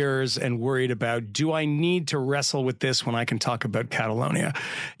careers and worried about, do I need to wrestle with this when I can talk about Catalonia?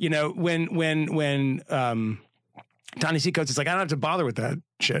 When Ta-Nehisi Coates is like, I don't have to bother with that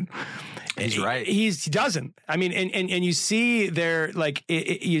shit. He's right. He doesn't. I mean, and you see there,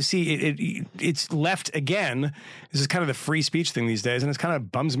 it's left again. This is kind of the free speech thing these days, and it kind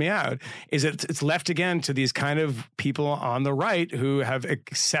of bums me out. Is it's left again to these kind of people on the right who have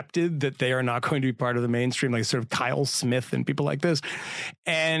accepted that they are not going to be part of the mainstream, like sort of Kyle Smith and people like this,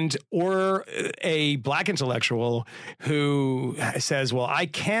 or a black intellectual who says, "Well, I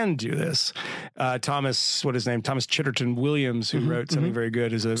can do this." Thomas Chitterton Williams, who wrote something very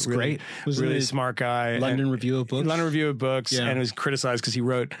good, is a really smart guy. London Review of Books, and was criticized because he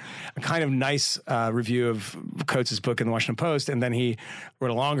wrote a kind of nice review of Coates' book in the Washington Post, and then he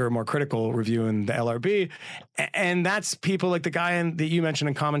wrote a longer, more critical review in the LRB. And that's people like the guy that you mentioned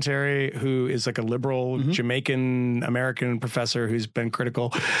in Commentary, who is like a liberal Jamaican American professor who's been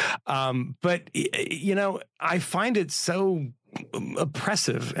critical. But I find it so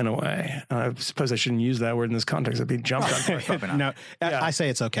oppressive in a way. I suppose I shouldn't use that word in this context. I'd be jumped on. No, I say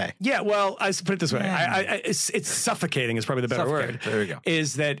it's okay. Yeah, well, I put it this way. It's suffocating is probably the better word. There we go.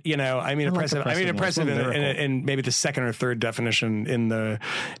 Is that, I mean oppressive in maybe the second or third definition in the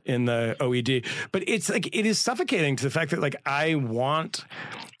OED. But it's like, it is suffocating to the fact that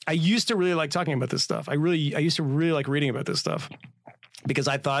I used to really like talking about this stuff. I used to really like reading about this stuff, because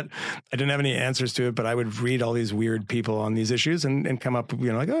I thought I didn't have any answers to it, but I would read all these weird people on these issues and come up,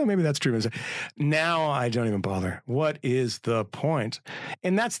 oh, maybe that's true. Now I don't even bother. What is the point?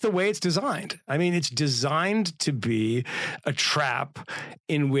 And that's the way it's designed. I mean, it's designed to be a trap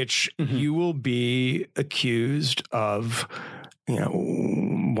in which you will be accused of,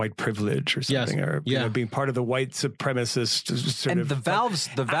 white white privilege or something, or you know, being part of the white supremacist sort and of. The valves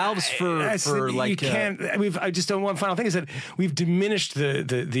for like you can't. I just don't. One final thing is that we've diminished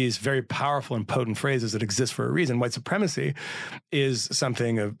these very powerful and potent phrases that exist for a reason. White supremacy is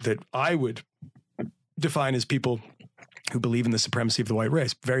something that I would define as people who believe in the supremacy of the white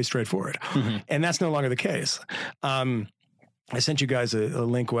race. Very straightforward, and that's no longer the case. I sent you guys a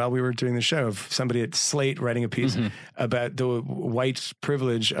link while we were doing the show of somebody at Slate writing a piece about the white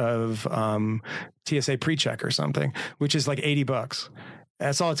privilege of TSA PreCheck or something, which is like $80.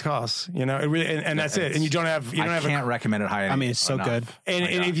 That's all it costs, you know. It really, and that's it. And you don't have. I can't recommend it high enough. I mean, it's so good.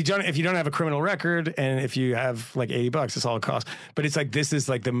 And if you don't have a criminal record, and if you have like $80, that's all it costs. But it's like this is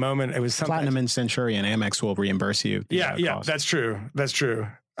like the moment. It was something. Platinum and Centurion, Amex will reimburse you. Yeah, that's true. That's true.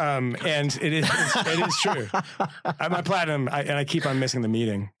 And it is true. My platinum, and I keep on missing the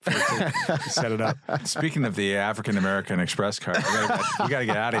meeting to set it up. Speaking of the African American Express card, we got to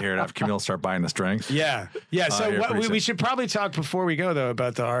get out of here and have Camille start buying us drinks. Yeah. So we should probably talk before we go though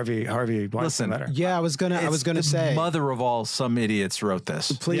about the Harvey Weinstein letter. Yeah, I was gonna say, mother of all some idiots wrote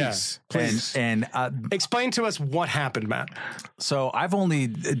this. Please. And explain to us what happened, Matt. So I've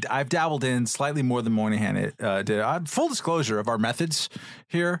dabbled in slightly more than Moynihan did. Full disclosure of our methods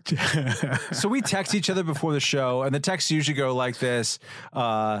here. So we text each other before the show, and the texts usually go like this.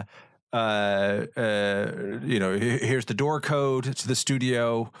 Here's the door code to the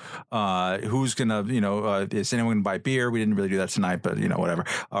studio. Who's gonna, is anyone gonna buy beer? We didn't really do that tonight, but whatever.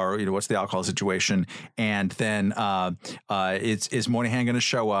 Or what's the alcohol situation? And then is Moynihan gonna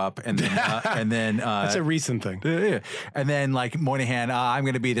show up? And then that's a recent thing. And then like Moynihan, I'm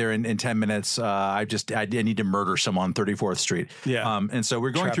gonna be there in 10 minutes. I need to murder someone on 34th Street. Yeah. And so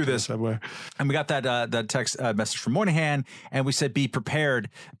we're going through this, and we got that text message from Moynihan, and we said be prepared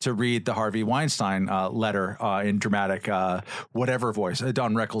to read the Harvey Weinstein letter in dramatic whatever voice,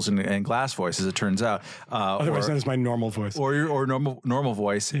 Don Rickles and glass voice, as it turns out. Otherwise known as my normal voice. Or normal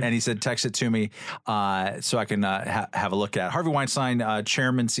voice. Yeah. And he said, text it to me so I can have a look at it. Harvey Weinstein,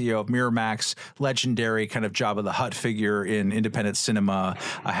 chairman, CEO of Miramax, legendary kind of Jabba the Hutt figure in independent cinema,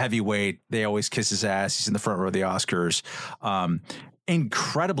 a heavyweight. They always kiss his ass. He's in the front row of the Oscars.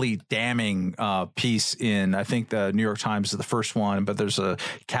 Incredibly damning piece in, I think, the New York Times is the first one, but there's a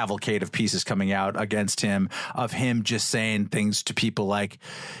cavalcade of pieces coming out against him, of him just saying things to people like,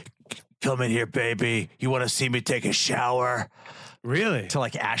 come in here, baby. You want to see me take a shower? Really? To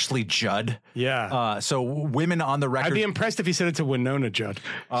like Ashley Judd. Yeah. So women on the record. I'd be impressed if he said it to Winona Judd.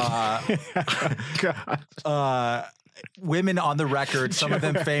 Women on the record, some of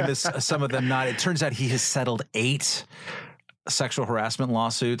them famous, some of them not. It turns out he has settled 8 sexual harassment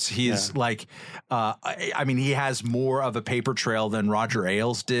lawsuits. He's like, he has more of a paper trail than Roger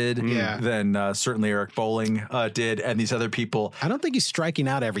Ailes did, than certainly Eric Bolling did, and these other people. I don't think he's striking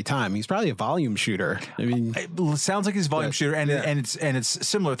out every time. He's probably a volume shooter. I mean, it sounds like he's a volume shooter, and it's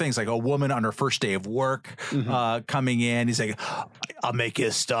similar things, like a woman on her first day of work coming in. He's like, I'll make you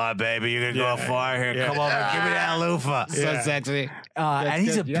a star, baby. You're gonna go far here. Come over, give me that loofah. So sexy. And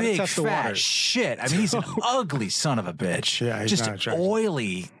he's a big fat shit. I mean, he's an ugly son of a bitch. Yeah, just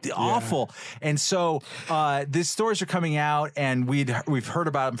oily, awful. And so these stories are coming out, and we've heard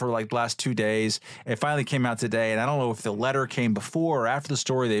about them for like the last 2 days. It finally came out today, and I don't know if the letter came before or after the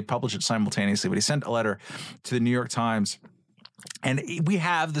story. They published it simultaneously, but he sent a letter to the New York Times. And we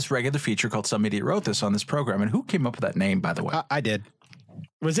have this regular feature called Some Idiot Wrote This on this program. And who came up with that name, by the way? I did.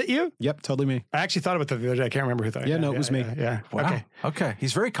 Was it you? Yep, totally me. I actually thought about that the other day. I can't remember who thought. Yeah, no, it was me. Yeah. Wow. Okay.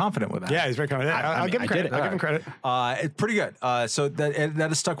 He's very confident with that. Yeah, he's very confident. I'll give him credit. I'll give him credit. It's pretty good. So that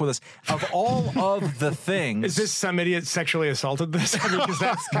has stuck with us. Of all of the things, is this some idiot sexually assaulted this? I mean, 'cause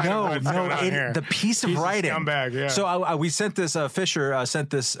that's the piece of He's writing. A scumbag, yeah. So we sent this. Fisher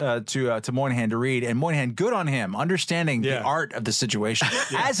sent this to Moynihan to read, and Moynihan, good on him, understanding the art of the situation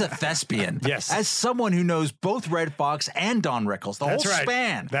as a thespian. Yes. As someone who knows both Red Fox and Don Rickles, the whole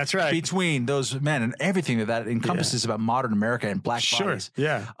span. That's right. Between those men and everything that encompasses about modern America and black bodies.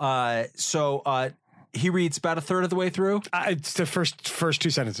 Yeah. So he reads about a third of the way through. It's the first 2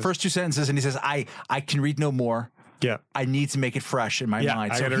 sentences. First 2 sentences, and he says, I can read no more. Yeah. I need to make it fresh in my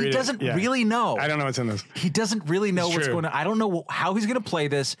mind. So he doesn't it. really know. I don't know what's in this. He doesn't really know what's going on. I don't know how he's going to play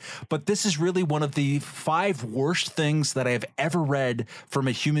this, but this is really one of the 5 worst things that I have ever read from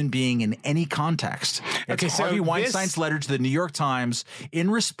a human being in any context. It's Harvey Weinstein's letter to the New York Times in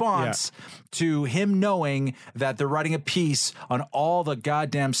response to him knowing that they're writing a piece on all the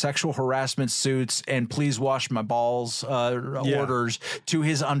goddamn sexual harassment suits and please wash my balls orders to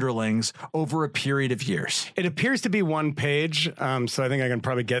his underlings over a period of years. It appears to be one page, so I think I can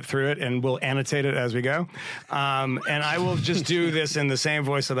probably get through it, and we'll annotate it as we go. And I will just do this in the same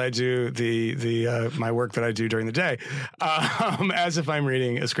voice that I do my work that I do during the day, as if I'm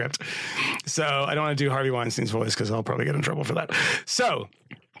reading a script. So I don't want to do Harvey Weinstein's voice because I'll probably get in trouble for that. So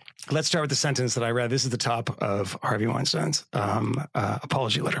let's start with the sentence that I read. This is the top of Harvey Weinstein's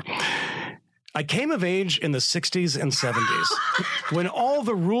apology letter. I came of age in the 60s and 70s when all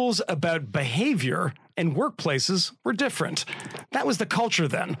the rules about behavior and workplaces were different. That was the culture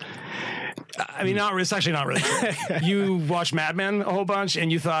then. I mean, it's actually not really true. You watched Mad Men a whole bunch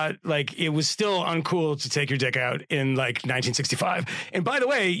and you thought like it was still uncool to take your dick out in like 1965. And by the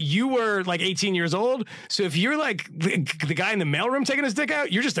way, you were like 18 years old. So if you're like the guy in the mailroom taking his dick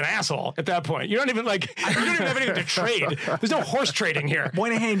out, you're just an asshole at that point. You don't even have anything to trade. There's no horse trading here.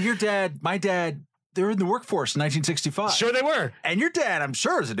 Moynihan, my dad, they were in the workforce in 1965. Sure they were. And your dad, I'm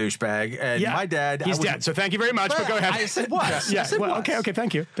sure, is a douchebag. And my dad... He's dead, so thank you very much, but go ahead. I said was. Yeah, well, okay,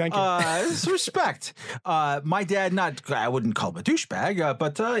 thank you. Respect. My dad, I wouldn't call him a douchebag,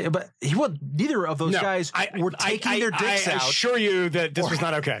 but neither of those guys were taking their dicks out. I assure you that this was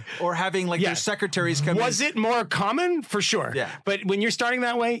not okay. Or having their secretaries come in. Was it more common? For sure. Yeah. But when you're starting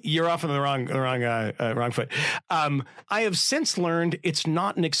that way, you're off on the wrong foot. I have since learned it's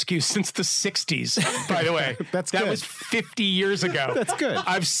not an excuse since the 60s. By the way, that was 50 years ago. That's good.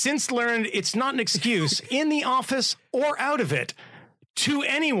 I've since learned it's not an excuse in the office or out of it. To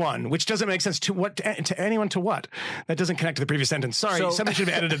anyone, which doesn't make sense. To what? To anyone? To what? That doesn't connect to the previous sentence. Sorry, somebody should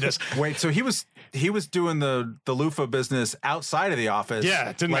have edited this. Wait, so he was doing the loofah business outside of the office. Yeah,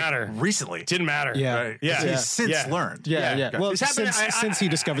 it didn't matter. Recently, didn't matter. Yeah, right? Yeah, he's since learned. Yeah. Well, since he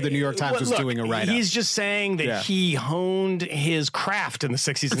discovered the New York Times was doing a write-up, he's just saying that he honed his craft in the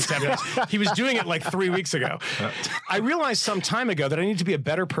 60s and 70s. He was doing it like 3 weeks ago. I realized some time ago that I need to be a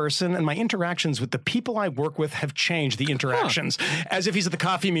better person, and my interactions with the people I work with have changed the interactions. As if he's at the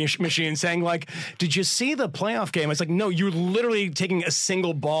coffee machine saying like, did you see the playoff game? It's like, no, you're literally taking a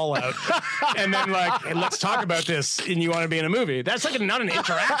single ball out and then like, hey, let's talk about this and you want to be in a movie. That's like not an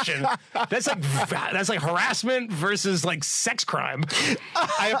interaction. That's like harassment versus like sex crime.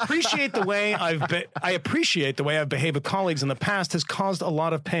 I appreciate the way I've behaved with colleagues in the past has caused a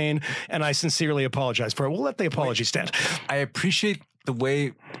lot of pain, and I sincerely apologize for it. We'll let the apology stand. I appreciate the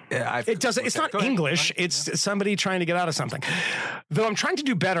way it's not English. It's somebody trying to get out of something. Though I'm trying to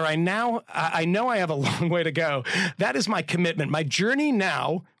do better, I know I have a long way to go. That is my commitment. My journey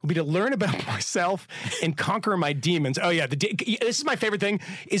now will be to learn about myself and conquer my demons. Oh yeah, this is my favorite thing,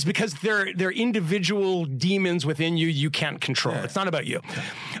 is because they're individual demons within you. You can't control. It's not about you.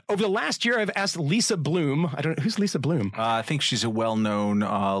 Over the last year, I've asked Lisa Bloom. I don't know who's Lisa Bloom. I think she's a well-known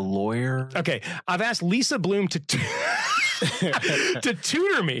lawyer. Okay, I've asked Lisa Bloom to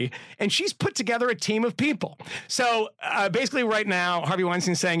tutor me, and she's put together a team of people. So basically right now, Harvey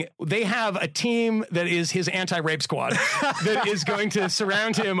Weinstein's saying they have a team that is his anti-rape squad that is going to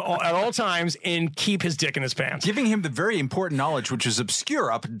surround him at all times and keep his dick in his pants. Giving him the very important knowledge, which is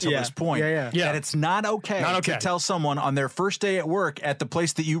obscure up until this point, that it's not okay to tell someone on their first day at work at the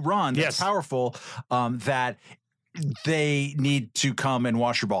place that you run that's powerful that they need to come and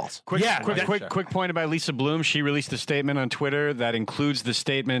wash your balls. Quick point about Lisa Bloom. She released a statement on Twitter that includes the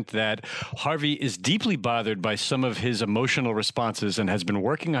statement that Harvey is deeply bothered by some of his emotional responses and has been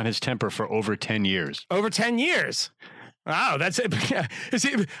working on his temper for over 10 years. Over 10 years? Wow, that's it.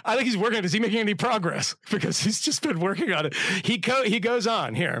 I think he's working on it. Is he making any progress? Because he's just been working on it. He goes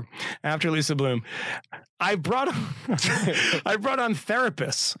on here after Lisa Bloom. I brought on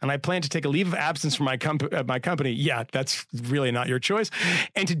therapists, and I plan to take a leave of absence from my company. Yeah, that's really not your choice.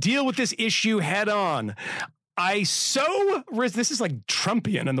 And to deal with this issue head on. This is like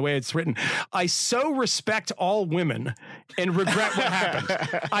Trumpian in the way it's written. I so respect all women and regret what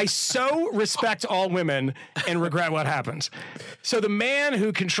happened. I so respect all women and regret what happens. So the man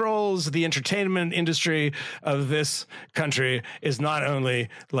who controls the entertainment industry of this country is not only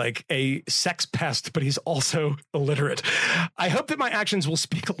like a sex pest, but he's also illiterate. I hope that my actions will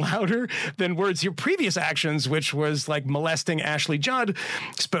speak louder than words. Your previous actions, which was like molesting Ashley Judd,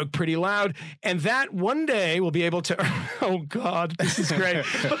 spoke pretty loud. And that one day will be able to oh God, this is great.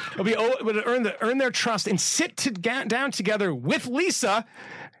 We'll be able to earn their trust and sit down together with Lisa.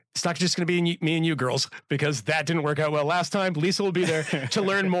 It's not just going to be me and you girls, because that didn't work out well last time. Lisa will be there to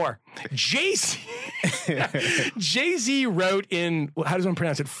learn more. Jay-Z wrote in, how does one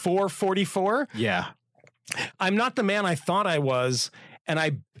pronounce it? 444? Yeah. I'm not the man I thought I was, and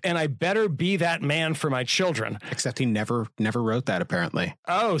I better be that man for my children. Except he never wrote that, apparently.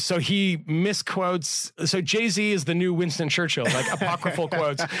 Oh, so he misquotes. So Jay-Z is the new Winston Churchill, like apocryphal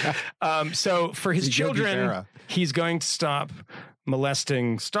quotes. So for his children, he's going to stop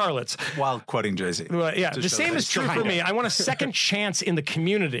molesting starlets. While quoting Jay-Z. Well, yeah, the same is true for me. I want a second chance in the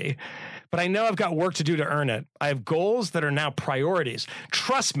community, but I know I've got work to do to earn it. I have goals that are now priorities.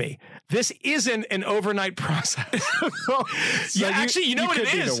 Trust me, this isn't an overnight process. You know what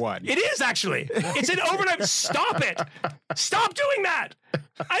it is? It is actually. It's an overnight. Stop it. Stop doing that.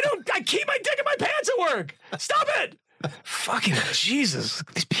 I keep my dick in my pants at work. Stop it. Fucking Jesus.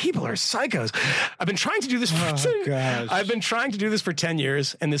 These people are psychos. I've been trying to do this I've been trying to do this for 10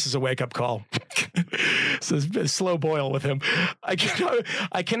 years, and this is a wake-up call. So it's been a slow boil with him. I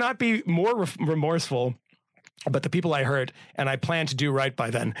cannot be more remorseful about the people I hurt, and I plan to do right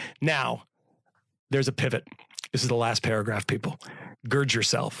by then. Now, there's a pivot. This is the last paragraph, people. Gird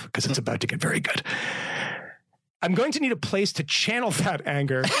yourself, because it's about to get very good. I'm going to need a place to channel that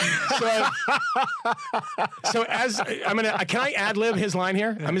anger. So can I ad-lib his line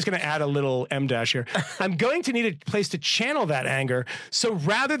here? I'm just going to add a little M-dash here. I'm going to need a place to channel that anger. So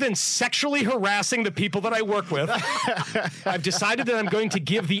rather than sexually harassing the people that I work with, I've decided that I'm going to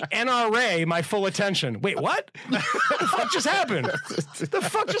give the NRA my full attention. Wait, what? What the fuck just happened? The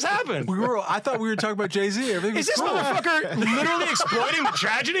fuck just happened? I thought we were talking about Jay-Z. Everything was Is this motherfucker literally exploiting the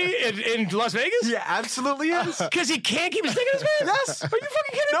tragedy in Las Vegas? Yeah, absolutely is. Because he can't keep his dick in his pants? Yes. Are you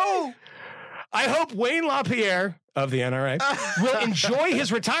fucking kidding me? I hope Wayne LaPierre of the NRA will enjoy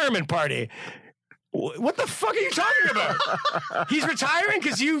his retirement party. What the fuck are you talking about? He's retiring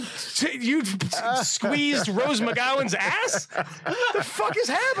because you squeezed Rose McGowan's ass? What the fuck is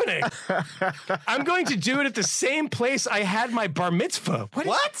happening? I'm going to do it at the same place I had my bar mitzvah.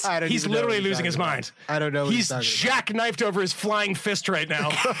 What? He's literally losing his mind. I don't know. He's jackknifed over his flying fist right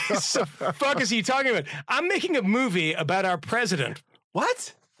now. What the fuck is he talking about? I'm making a movie about our president.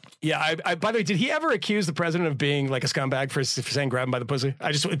 What? Yeah, by the way, did he ever accuse the president of being like a scumbag for saying grab him by the pussy?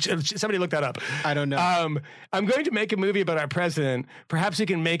 Somebody look that up. I don't know. I'm going to make a movie about our president. Perhaps we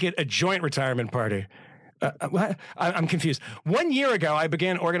can make it a joint retirement party. What? I'm confused. 1 year ago, I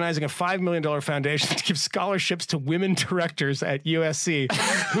began organizing a $5 million foundation to give scholarships to women directors at USC,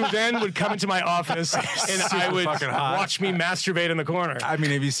 who then would come into my office and I would watch me masturbate in the corner. I mean,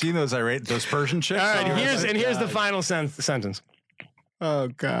 have you seen those Persian chicks? All right, here's the final sentence. Oh,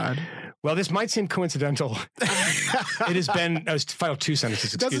 God. Well, this might seem coincidental. It has been, final two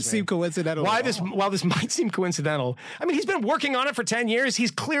sentences. It doesn't seem coincidental. While this might seem coincidental, I mean, he's been working on it for 10 years.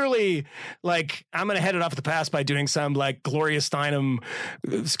 He's clearly like, I'm going to head it off at the pass by doing some like Gloria Steinem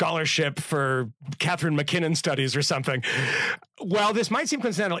scholarship for Catherine McKinnon studies or something. While this might seem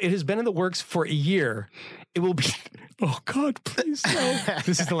coincidental, it has been in the works for a year. It will be, oh God, please no.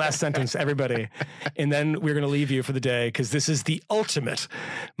 This is the last sentence, everybody. And then we're going to leave you for the day because this is the ultimate.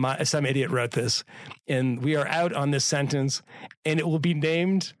 Some idiot wrote this. And we are out on this sentence and it will be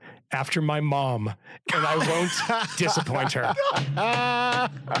named after my mom. And I won't disappoint her.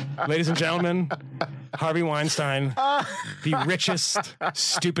 Ladies and gentlemen, Harvey Weinstein, the richest,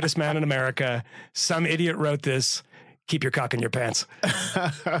 stupidest man in America. Some idiot wrote this. Keep your cock in your pants.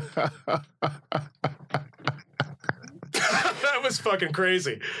 That was fucking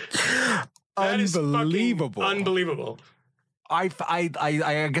crazy. Unbelievable. Unbelievable. I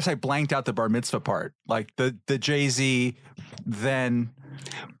guess I blanked out the bar mitzvah part. Like the Jay-Z, then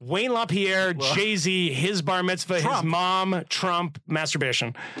Wayne LaPierre, Jay-Z, his bar mitzvah, Trump. his mom, Trump,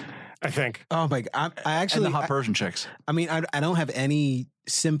 masturbation, I think. Oh my God. I actually, and the hot Persian chicks. I mean, I don't have any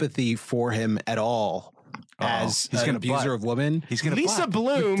sympathy for him at all. As he's an abuser of women. He's going to Lisa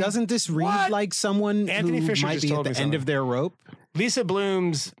Bloom. Doesn't this read like someone Anthony who Fisher might just be at told the me end something. of their rope? Lisa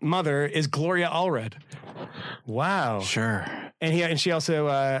Bloom's mother is Gloria Allred. Wow. Sure. And she also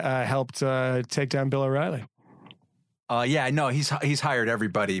helped take down Bill O'Reilly. Yeah, no, he's hired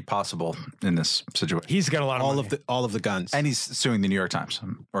everybody possible in this situation. He's got a lot of money. all of the guns. And he's suing the New York Times,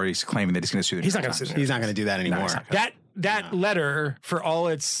 or he's claiming that he's going to sue the New York Times. He's not going to do that anymore. That letter, for all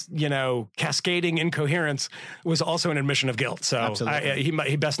its cascading incoherence, was also an admission of guilt. So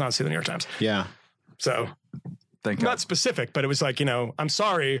he best not sue the New York Times. Yeah. So Thank God. not specific, but it was like, I'm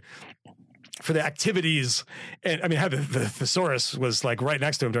sorry for the activities. And I mean, the thesaurus was like right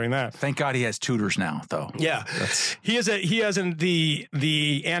next to him during that. Thank God he has tutors now, though. Yeah, he has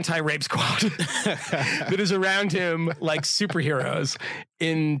the anti-rape squad that is around him like superheroes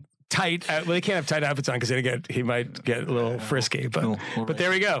in tight. Well, they can't have tight outfits on because he might get a little frisky. But there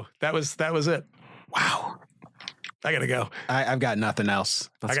we go. That was it. Wow. I gotta go. I've got nothing else.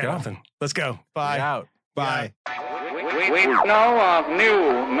 I got nothing. Let's go. Bye. Get out. Bye. We We know of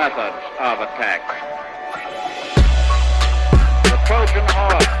new methods of attack. The Trojan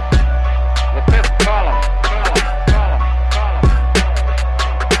horse